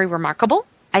it's very remarkable.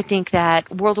 I think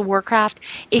that World of Warcraft,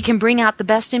 it can bring out the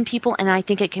best in people, and I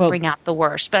think it can bring out the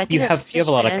worst. But I think you have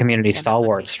a lot of community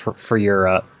stalwarts for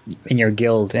your in your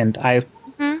guild, and I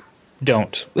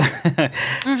don't.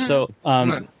 So,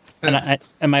 and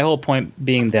my whole point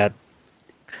being that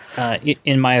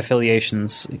in my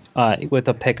affiliations with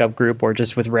a pickup group or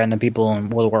just with random people in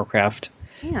World of Warcraft,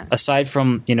 aside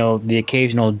from the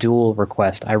occasional duel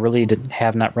request, I really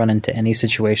have not run into any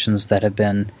situations that have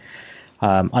been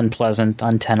unpleasant,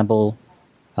 untenable.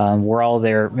 We're all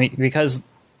there because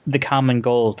the common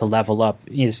goal to level up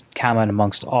is common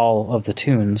amongst all of the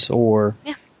tunes or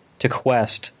to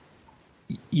quest.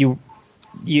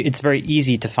 It's very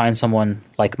easy to find someone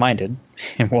like-minded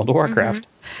in World of Warcraft.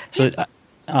 So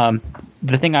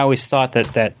the thing I always thought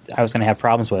that I was going to have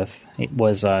problems with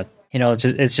was,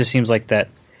 it just seems like that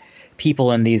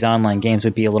people in these online games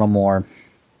would be a little more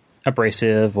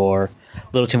abrasive or a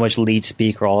little too much lead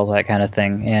speak or all of that kind of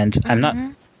thing. And I'm not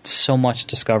so much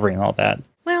discovering all that.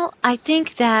 Well, I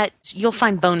think that you'll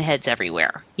find boneheads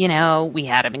everywhere. We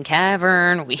had them in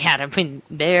Cavern, we had them in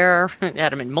there, we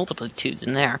had them in multitudes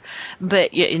in there,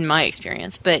 but in my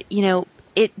experience. But,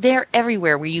 they're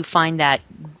everywhere where you find that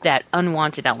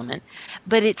unwanted element.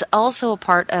 But it's also a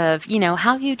part of,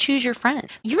 how you choose your friend.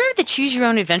 You remember the Choose Your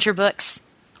Own Adventure books?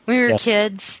 When we were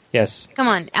kids? Yes. Come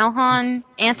on, Alhan,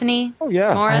 Anthony, Morris.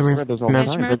 I remember those all the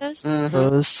time. Remember those?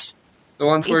 Mm-hmm. The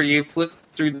ones where you flip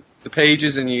through the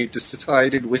pages and you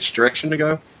decided which direction to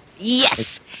go?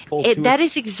 Yes. That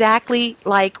is exactly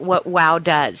like what WoW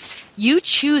does. You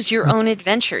choose your own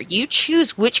adventure. You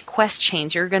choose which quest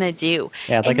chains you're going to do.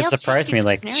 Yeah, it surprised me.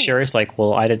 Like, Sherry's like,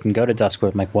 well, I didn't go to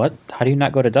Duskwood. I'm like, what? How do you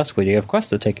not go to Duskwood? You have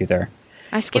quests to take you there.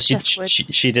 I skipped Duskwood.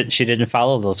 She didn't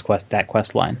follow that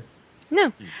quest line.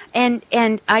 No.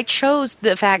 And I chose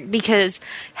the fact because,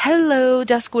 hello,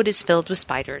 Duskwood is filled with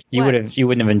spiders. You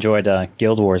wouldn't have enjoyed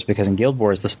Guild Wars because in Guild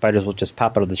Wars the spiders will just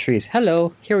pop out of the trees.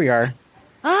 Hello, here we are.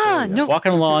 No.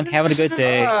 Walking along, having a good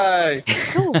day. Hi.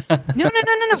 No.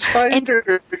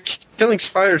 Killing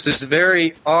spiders is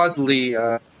very oddly,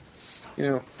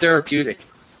 therapeutic.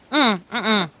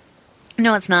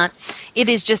 No, it's not. It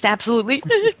is just absolutely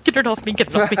get it off me.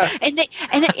 And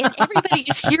everybody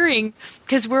is hearing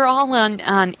because we're all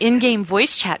on in-game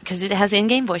voice chat because it has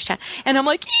in-game voice chat, and I'm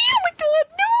like, oh my god,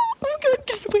 no! Oh my god,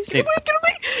 get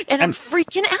away! And I'm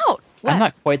freaking out. What? I'm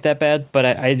not quite that bad, but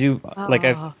I do. Like,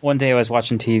 one day I was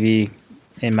watching TV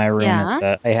in my room.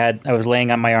 Yeah. I was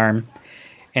laying on my arm,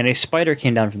 and a spider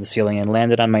came down from the ceiling and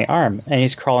landed on my arm, and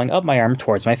he's crawling up my arm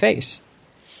towards my face.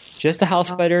 Just a house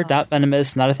spider, not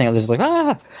venomous, not a thing. I was just like,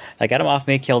 ah! I got him off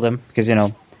me, killed him, because,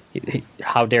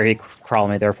 how dare he crawl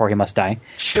me, therefore he must die.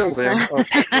 Killed him.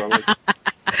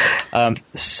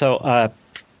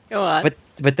 Go on.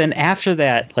 But then after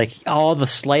that, like, all the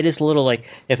slightest little, like,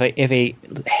 if a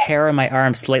hair on my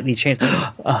arm slightly changed,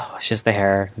 oh, it's just the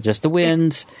hair, just the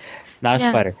wind, not a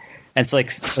spider. And it's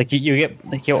like you get,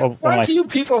 like, why do you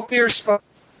people fear spiders?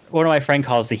 One of my friends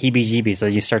calls the heebie-jeebies, so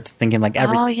you start thinking, like,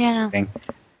 everything. Oh, yeah.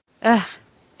 I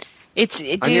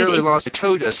nearly lost a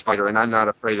toe to a spider, and I'm not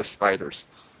afraid of spiders.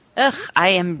 Ugh,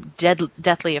 I am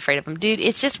deathly afraid of them, dude.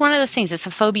 It's just one of those things. It's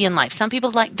a phobia in life. Some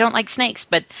people don't like snakes,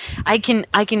 but in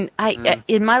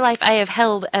my life, I have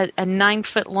held a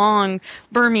 9-foot long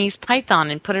Burmese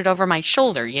python and put it over my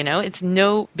shoulder. You know, it's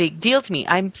no big deal to me.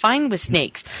 I'm fine with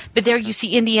snakes. But there you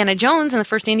see Indiana Jones in the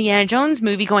first Indiana Jones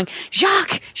movie going,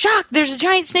 Jacques, there's a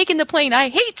giant snake in the plane. I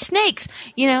hate snakes.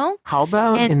 You know. How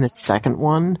about in the second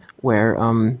one where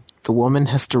the woman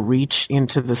has to reach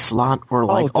into the slot where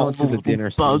all the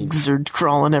little bugs are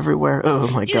crawling everywhere. Oh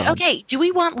my god! Okay, do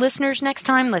we want listeners next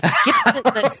time? Let's skip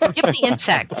the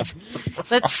insects.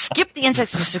 Let's skip the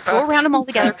insects. Just go around them all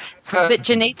together. But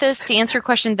Janathus, to answer your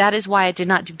question, that is why I did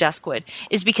not do Duskwood.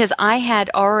 Is because I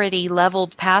had already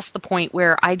leveled past the point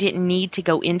where I didn't need to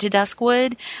go into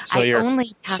Duskwood. So you're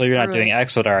not doing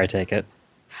Exodar, I take it.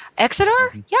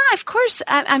 Exodar? Yeah, of course.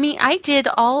 I mean, I did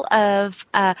all of...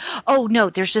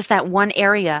 there's just that one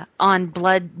area on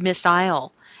Blood Mist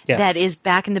Isle that is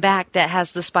back in the back that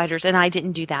has the spiders, and I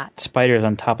didn't do that. Spiders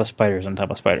on top of spiders on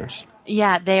top of spiders.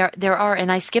 Yeah, there are, and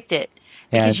I skipped it.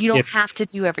 Because you don't have to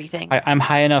do everything. I'm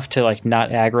high enough to not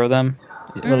aggro them,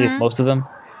 at least most of them.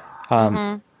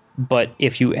 But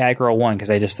if you aggro one, because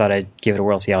I just thought I'd give it a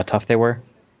whirl, see how tough they were,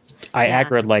 I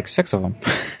aggroed 6 of them.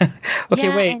 Okay,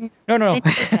 yeah, wait. No.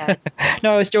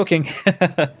 No, I was joking.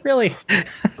 Really?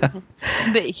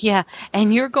 But yeah,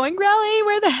 and you're going, Rally,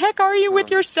 where the heck are you with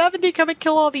your 70? Come and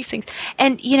kill all these things.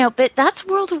 And, but that's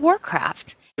World of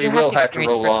Warcraft. We will have to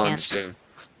roll on soon.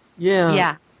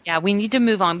 Yeah. Yeah, we need to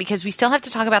move on because we still have to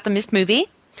talk about the Mist movie.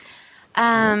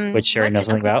 Which Sherry knows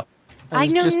something about. I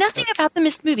know nothing about the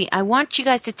Mist movie. I want you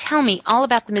guys to tell me all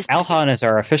about the Mist movie. Alhan is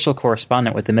our official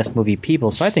correspondent with the Mist movie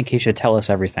people, so I think he should tell us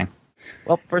everything.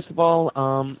 Well, first of all,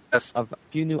 a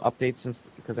few new updates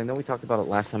because I know we talked about it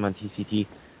last time on TCT.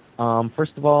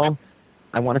 First of all,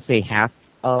 I want to say half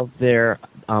of their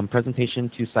presentation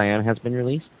to Cyan has been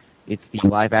released. It's the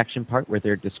live-action part where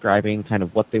they're describing kind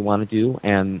of what they want to do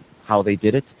and how they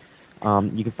did it.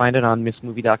 You can find it on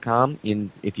mistmovie.com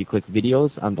if you click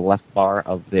videos on the left bar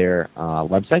of their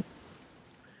website.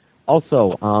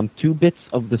 Also, 2 bits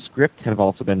of the script have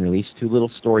also been released, 2 little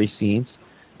story scenes.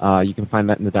 You can find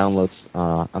that in the downloads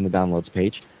on the downloads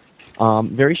page.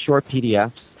 Very short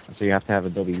PDFs, so you have to have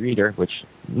Adobe Reader, which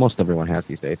most everyone has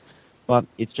these days. But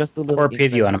it's just a little... Or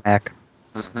Preview on a Mac.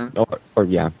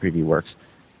 Preview works.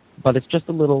 But it's just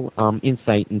a little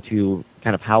insight into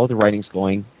kind of how the writing's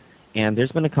going. And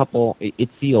there's been a couple...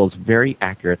 It feels very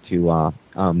accurate to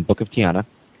Book of Tiana.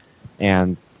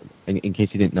 And in case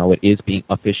you didn't know, it is being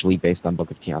officially based on Book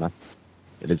of Tiana.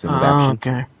 It is in adaptation.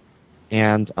 Okay.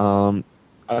 And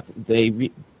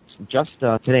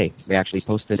today, they actually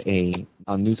posted a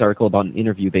news article about an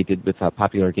interview they did with a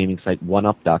popular gaming site,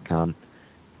 OneUp.com.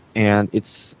 And it's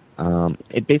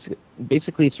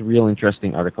basically it's a real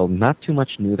interesting article. Not too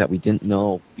much new that we didn't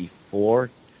know before.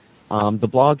 The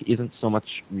blog isn't so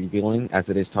much revealing as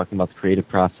it is talking about the creative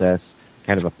process,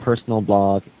 kind of a personal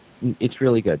blog. It's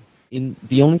really good.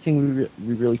 The only thing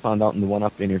we really found out in the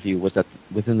OneUp interview was that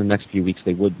within the next few weeks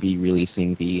they would be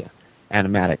releasing the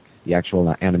animatic, the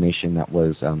actual animation that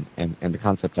was, and the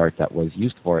concept art that was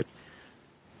used for it.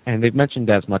 And they've mentioned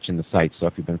as much in the site, so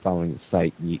if you've been following the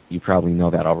site, you probably know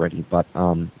that already. But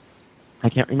I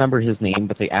can't remember his name,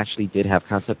 but they actually did have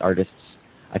concept artists.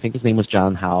 I think his name was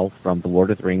John Howe from the Lord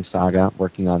of the Rings saga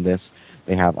working on this.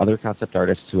 They have other concept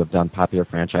artists who have done popular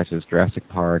franchises, Jurassic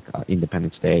Park,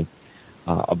 Independence Day,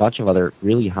 a bunch of other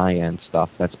really high-end stuff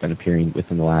that's been appearing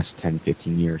within the last 10,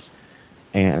 15 years.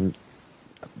 And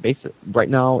right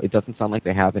now, it doesn't sound like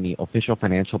they have any official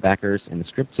financial backers, and the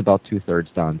script's about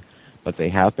 2/3 done. But they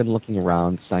have been looking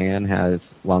around. Cyan has,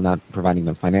 while not providing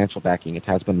them financial backing, it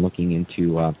has been looking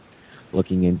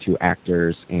into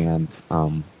actors and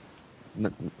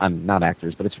not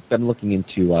actors, but it's been looking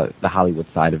into the Hollywood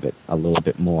side of it a little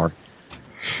bit more.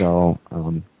 So,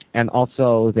 and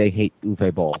also they hate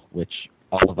Uwe Boll, which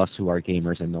all of us who are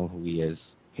gamers and know who he is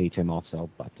hate him also.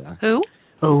 But who?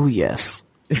 Oh yes.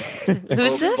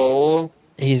 Who's this? Boll.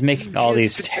 He's making all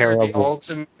these terrible... The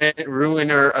ultimate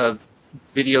ruiner of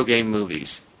video game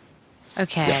movies.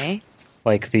 Okay. Yeah.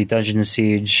 Like the Dungeon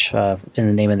Siege in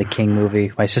the Name of the King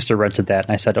movie. My sister rented that,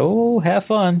 and I said, "Oh, have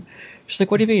fun." She's like,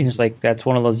 "What do you mean?" It's like, "That's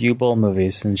one of those U-Bowl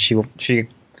movies." And she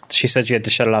said she had to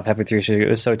shut it off halfway through. It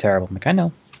was so terrible. I'm like, I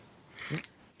know.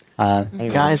 The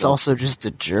guy's also just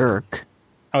a jerk.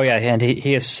 Oh yeah, and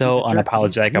he is so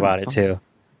unapologetic about it too.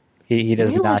 He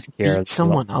does not care. Beat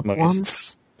someone up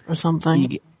once or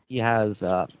something. He has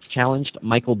challenged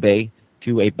Michael Bay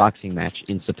to a boxing match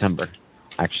in September,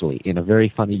 actually, in a very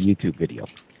funny YouTube video.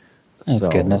 Oh, so,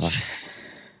 goodness.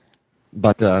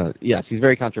 But yes, he's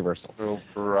very controversial. Oh,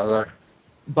 brother.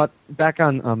 But back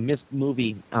on Mist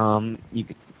movie,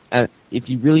 if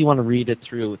you really want to read it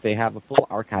through, they have a full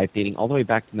archive dating all the way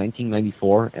back to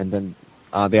 1994, and then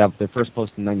they have their first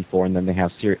post in 94, and then they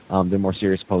have their more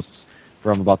serious posts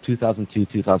from about 2002,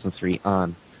 2003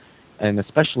 on. And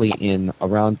especially in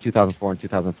around 2004 and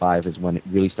 2005 is when it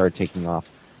really started taking off.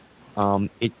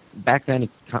 Back then, it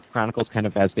chronicles kind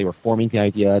of as they were forming the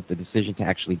idea, the decision to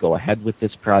actually go ahead with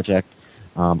this project,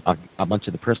 a bunch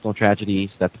of the personal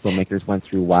tragedies that the filmmakers went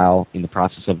through while in the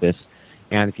process of this.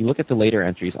 And if you look at the later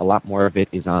entries, a lot more of it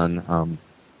is on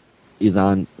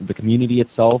the community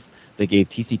itself. They gave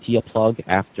TCT a plug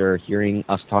after hearing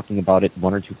us talking about it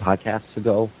 1 or 2 podcasts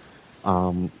ago.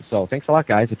 So thanks a lot,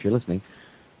 guys, if you're listening.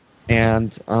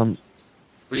 And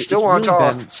we still want to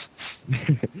talk.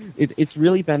 It's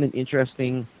really been an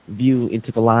interesting view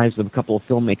into the lives of a couple of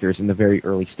filmmakers in the very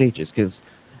early stages, because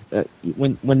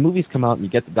when movies come out and you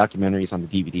get the documentaries on the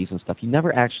DVDs and stuff, you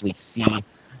never actually see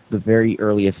the very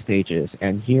earliest stages.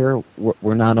 And here,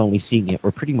 we're not only seeing it,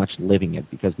 we're pretty much living it,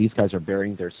 because these guys are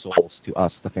bearing their souls to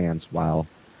us, the fans, while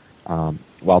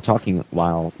talking,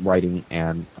 while writing,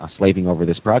 and slaving over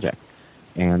this project.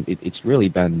 And it's really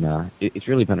been a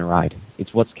ride.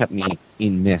 It's what's kept me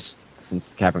in Mist since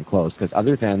Cavern closed, because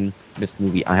other than Mist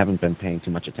movie, I haven't been paying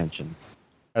too much attention.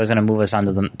 I was going to move us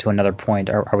on to another point.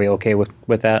 Are we okay with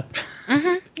that?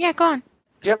 Mm-hmm. Yeah, go on.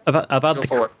 Yep.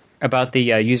 About the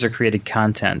user-created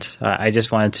content, I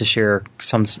just wanted to share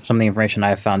some of the information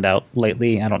I've found out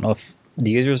lately. I don't know if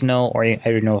the users know, or I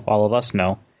don't know if all of us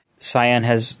know. Cyan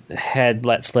has had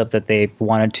let slip that they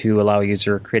wanted to allow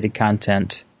user-created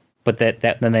content, but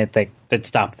then they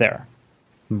stopped there.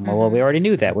 Mm-hmm. Well, we already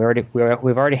knew that.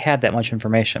 We've already had that much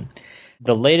information.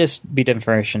 The latest bit of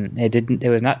information, it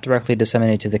was not directly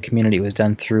disseminated to the community. It was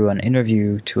done through an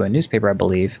interview to a newspaper, I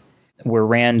believe, where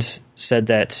Rand said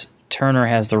that Turner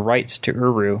has the rights to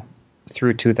Uru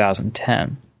through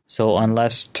 2010. So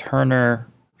unless Turner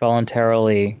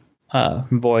voluntarily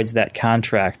voids that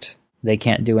contract, they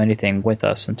can't do anything with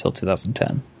us until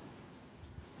 2010.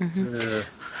 Mm-hmm.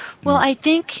 Well, I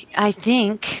think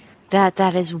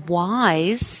that is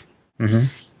wise. Mm-hmm.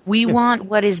 We want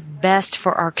what is best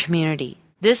for our community.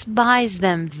 This buys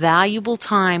them valuable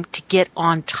time to get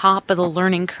on top of the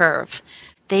learning curve.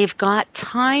 They've got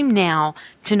time now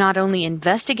to not only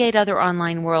investigate other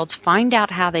online worlds, find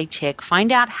out how they tick,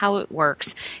 find out how it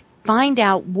works, find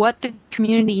out what the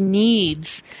community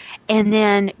needs, and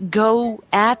then go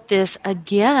at this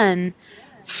again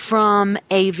from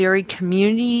a very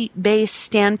community-based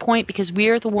standpoint, because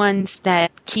we're the ones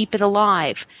that keep it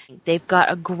alive. They've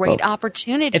got a great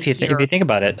opportunity if you think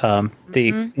about it,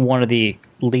 one of the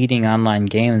leading online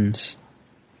games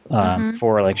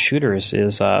for like shooters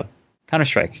is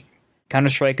Counter-Strike.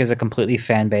 Counter-Strike is a completely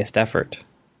fan-based effort.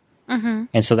 Mm-hmm.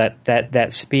 And so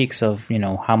that speaks of,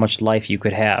 how much life you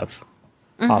could have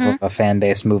off of a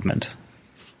fan-based movement.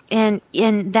 And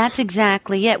that's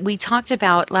exactly it. We talked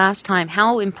about last time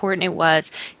how important it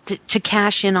was to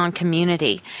cash in on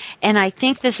community. And I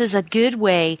think this is a good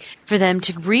way for them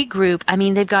to regroup. I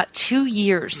mean, they've got 2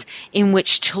 years in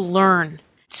which to learn.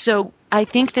 So I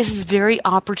think this is very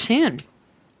opportune.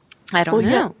 I don't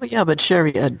know. Yeah, but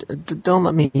Sherry, don't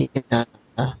let me,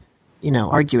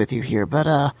 argue with you here. But,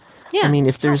 I mean,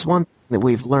 if there's one thing that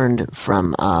we've learned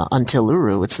from Until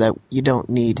Uru, it's that you don't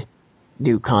need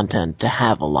new content to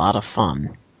have a lot of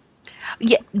fun.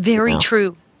 Yeah, very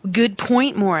true. Good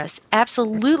point, Morris.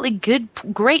 Absolutely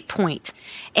great point.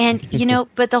 And,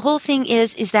 but the whole thing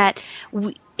is that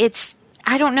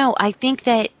I don't know, I think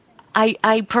that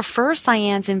I prefer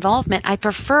Cyan's involvement. I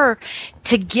prefer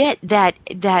to get that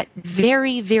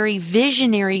very, very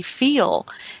visionary feel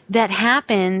that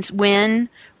happens when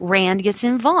Rand gets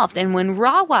involved and when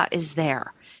Rawa is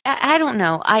there. I don't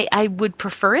know. I would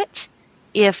prefer it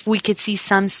if we could see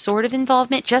some sort of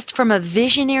involvement just from a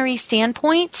visionary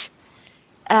standpoint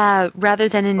rather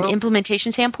than an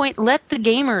implementation standpoint. Let the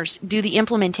gamers do the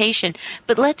implementation,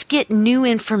 but let's get new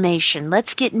information.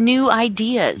 Let's get new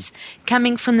ideas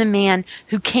coming from the man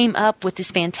who came up with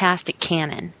this fantastic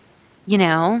canon,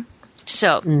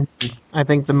 So, I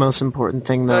think the most important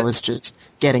thing, though, is just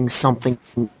getting something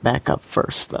back up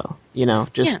first, though.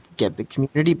 Get the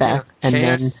community back, and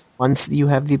then once you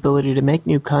have the ability to make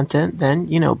new content, then,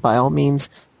 by all means,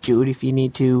 do it if you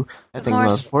need to. I think the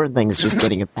most important thing is just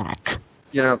getting it back.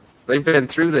 They've been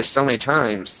through this so many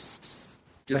times.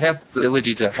 You have the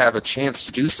ability to have a chance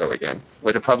to do so again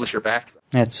with a publisher back.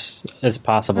 It's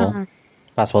possible.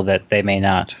 Possible that they may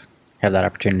not have that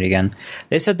opportunity again.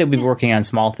 They said they'd be working on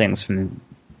small things from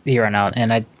here on out,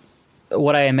 and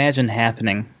what I imagine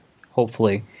happening,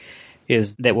 hopefully,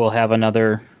 is that we'll have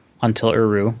another Until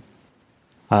Uru.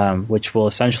 which will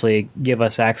essentially give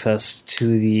us access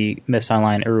to the Mist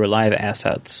Online Uru Live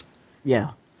assets.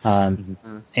 Yeah. And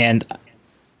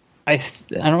I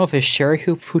don't know if it's Sherry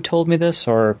who told me this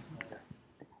or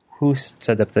who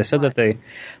said that. They said that the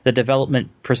development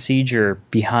procedure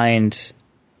behind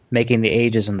making the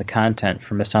ages and the content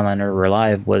for Mist Online Uru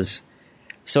Live was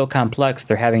so complex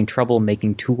they're having trouble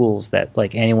making tools that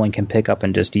like anyone can pick up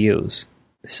and just use.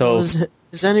 So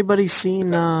has anybody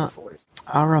seen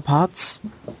Arapots?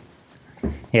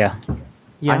 Yeah.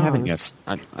 I haven't yet.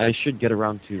 I should get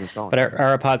around to installing. But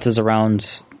Arapots is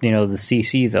around, the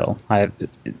CC though.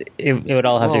 It would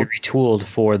all have to be retooled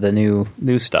for the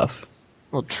new stuff.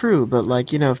 Well, true, but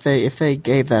if they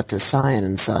gave that to Cyan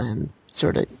and Cyan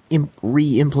sort of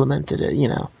re-implemented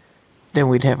it, then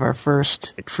we'd have our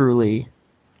first truly,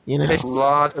 It takes a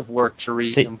lot of work to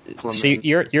re-implement. See,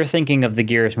 you're thinking of the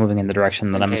gears moving in the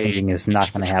direction that I'm thinking is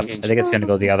not going to happen. I think it's going to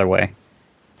go the other way.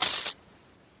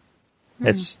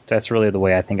 That's really the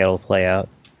way I think it'll play out,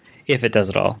 if it does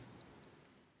at all.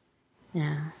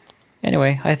 Yeah.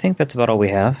 Anyway, I think that's about all we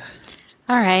have.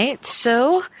 All right,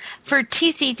 so for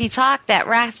TCT Talk, that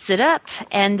wraps it up,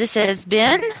 and this has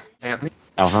been Anthony,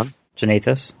 Alhan,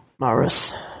 Janathus,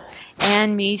 Morris,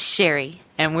 and me, Sherry,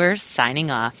 and we're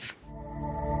signing off.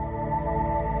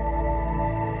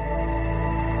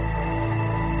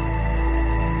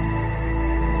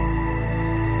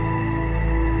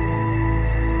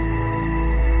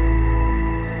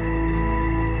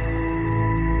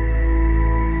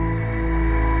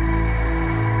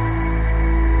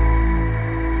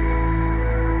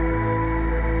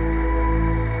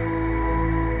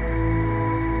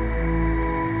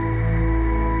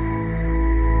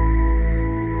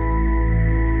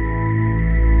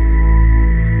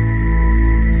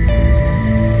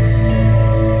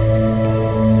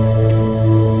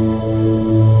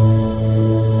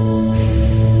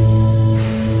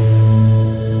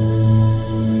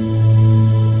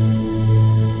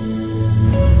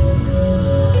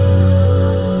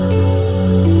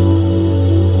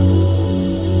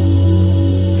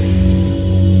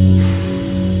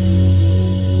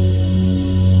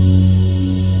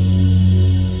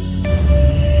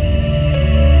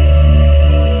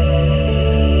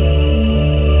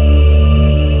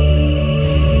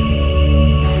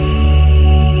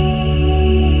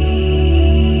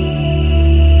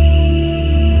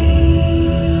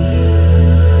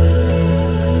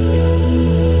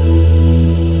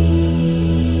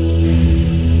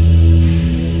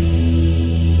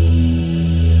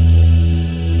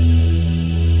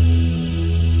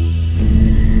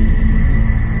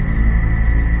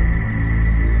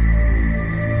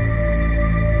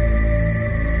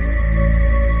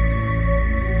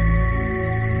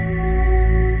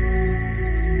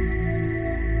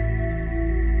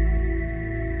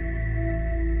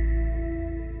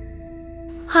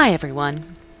 Hi, everyone.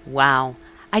 Wow,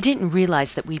 I didn't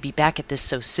realize that we'd be back at this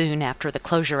so soon after the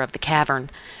closure of the cavern,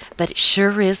 but it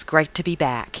sure is great to be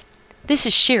back. This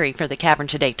is Sherry for the Cavern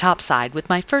Today Topside with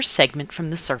my first segment from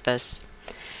the surface.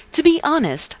 To be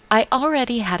honest, I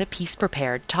already had a piece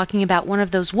prepared talking about one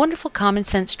of those wonderful common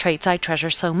sense traits I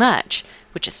treasure so much,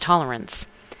 which is tolerance.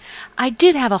 I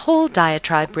did have a whole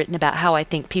diatribe written about how I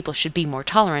think people should be more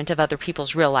tolerant of other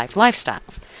people's real-life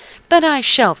lifestyles, but I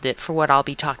shelved it for what I'll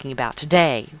be talking about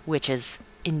today, which is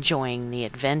enjoying the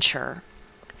adventure.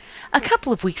 A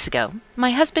couple of weeks ago,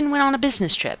 my husband went on a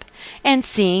business trip, and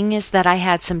seeing as that I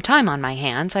had some time on my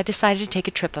hands, I decided to take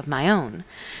a trip of my own.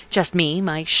 Just me,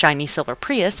 my shiny silver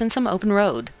Prius, and some open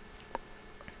road.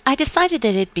 I decided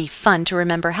that it'd be fun to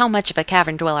remember how much of a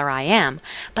cavern dweller I am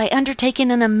by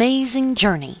undertaking an amazing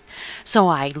journey. So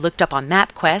I looked up on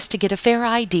MapQuest to get a fair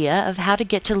idea of how to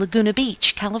get to Laguna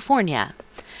Beach, California.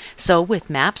 So with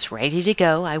maps ready to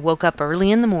go, I woke up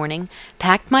early in the morning,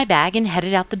 packed my bag, and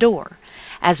headed out the door.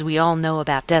 As we all know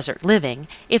about desert living,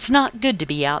 it's not good to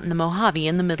be out in the Mojave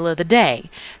in the middle of the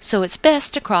day, so it's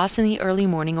best to cross in the early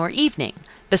morning or evening.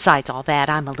 Besides all that,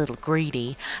 I'm a little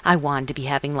greedy. I wanted to be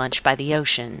having lunch by the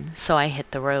ocean, so I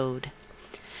hit the road.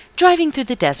 Driving through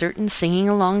the desert and singing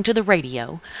along to the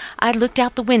radio, I looked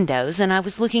out the windows and I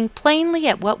was looking plainly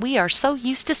at what we are so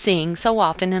used to seeing so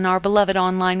often in our beloved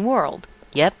online world.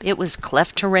 Yep, it was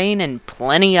cleft terrain and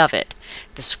plenty of it.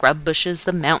 The scrub bushes,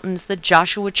 the mountains, the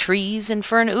Joshua trees, and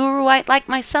for an Uruite like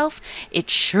myself, it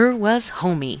sure was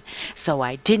homey, so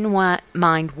I didn't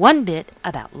mind one bit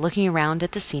about looking around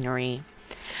at the scenery.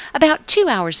 About 2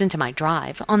 hours into my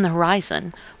drive, on the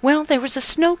horizon, well, there was a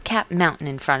snow-capped mountain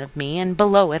in front of me, and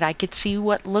below it I could see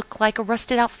what looked like a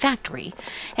rusted-out factory.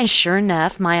 And sure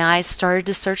enough, my eyes started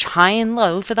to search high and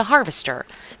low for the harvester,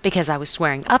 because I was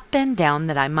swearing up and down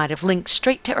that I might have linked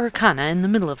straight to Urkana in the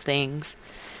middle of things.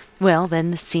 Well, then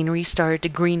the scenery started to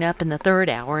green up in the third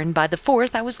hour, and by the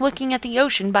fourth I was looking at the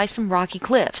ocean by some rocky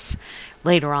cliffs.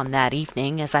 Later on that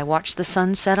evening, as I watched the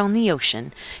sun set on the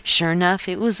ocean, sure enough,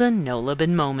 it was a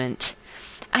no-libin moment.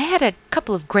 I had a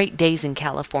couple of great days in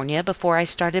California before I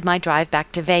started my drive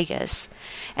back to Vegas.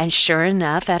 And sure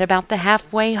enough, at about the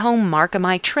halfway home mark of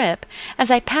my trip,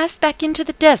 as I passed back into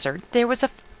the desert, there was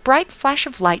a bright flash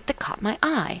of light that caught my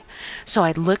eye. So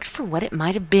I looked for what it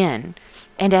might have been.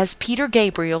 And as Peter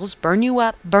Gabriel's Burn You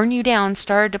Up, Burn You Down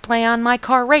started to play on my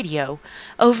car radio,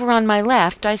 over on my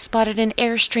left I spotted an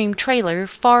Airstream trailer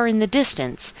far in the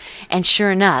distance, and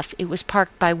sure enough it was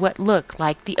parked by what looked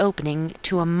like the opening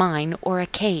to a mine or a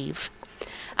cave.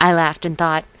 I laughed and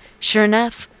thought, sure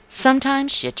enough,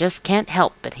 sometimes you just can't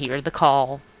help but hear the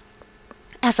call.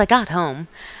 As I got home,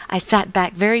 I sat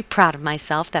back very proud of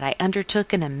myself that I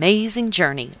undertook an amazing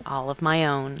journey all of my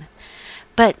own.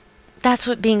 But that's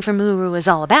what being from Uru is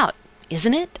all about,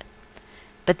 isn't it?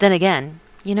 But then again,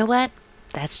 you know what?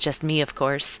 That's just me, of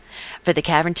course. For the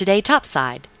Cavern Today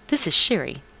Topside, this is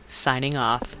Sherry, signing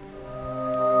off.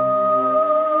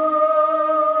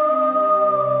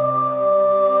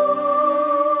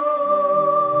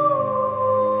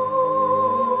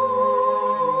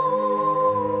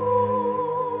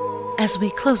 As we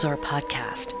close our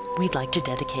podcast, we'd like to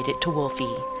dedicate it to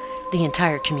Wolfie. The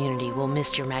entire community will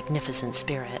miss your magnificent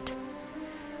spirit.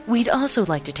 We'd also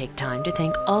like to take time to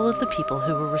thank all of the people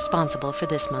who were responsible for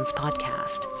this month's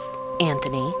podcast.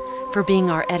 Anthony, for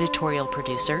being our editorial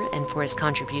producer and for his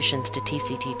contributions to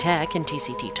TCT Tech and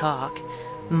TCT Talk.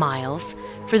 Miles,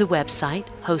 for the website,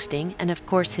 hosting, and of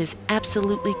course his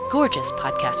absolutely gorgeous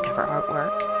podcast cover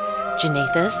artwork.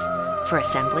 Janathus, for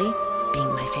assembly,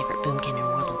 being my favorite boomkin in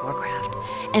World of Warcraft,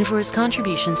 and for his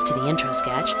contributions to the intro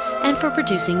sketch, and for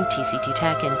producing TCT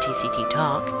Tech and TCT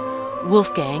Talk.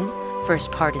 Wolfgang, for his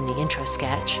part in the intro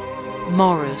sketch.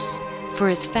 Maurus, for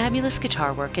his fabulous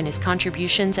guitar work and his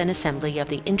contributions and assembly of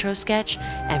the intro sketch,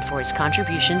 and for his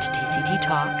contribution to TCT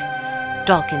Talk.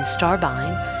 Dalkin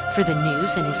Starbine, for the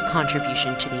news and his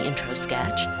contribution to the intro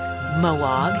sketch.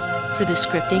 Moog, for the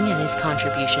scripting and his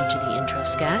contribution to the intro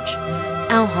sketch.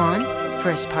 Alhan,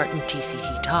 for his part in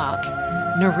TCT Talk.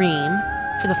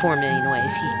 Nareem, for the 4 million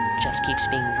ways he just keeps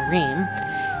being Nareem.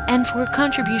 And for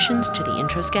contributions to the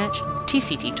intro sketch,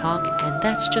 TCT Talk, and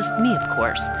that's just me, of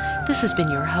course. This has been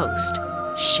your host,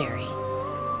 Sherry.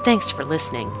 Thanks for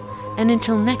listening, and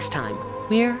until next time,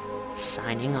 we're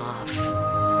signing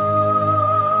off.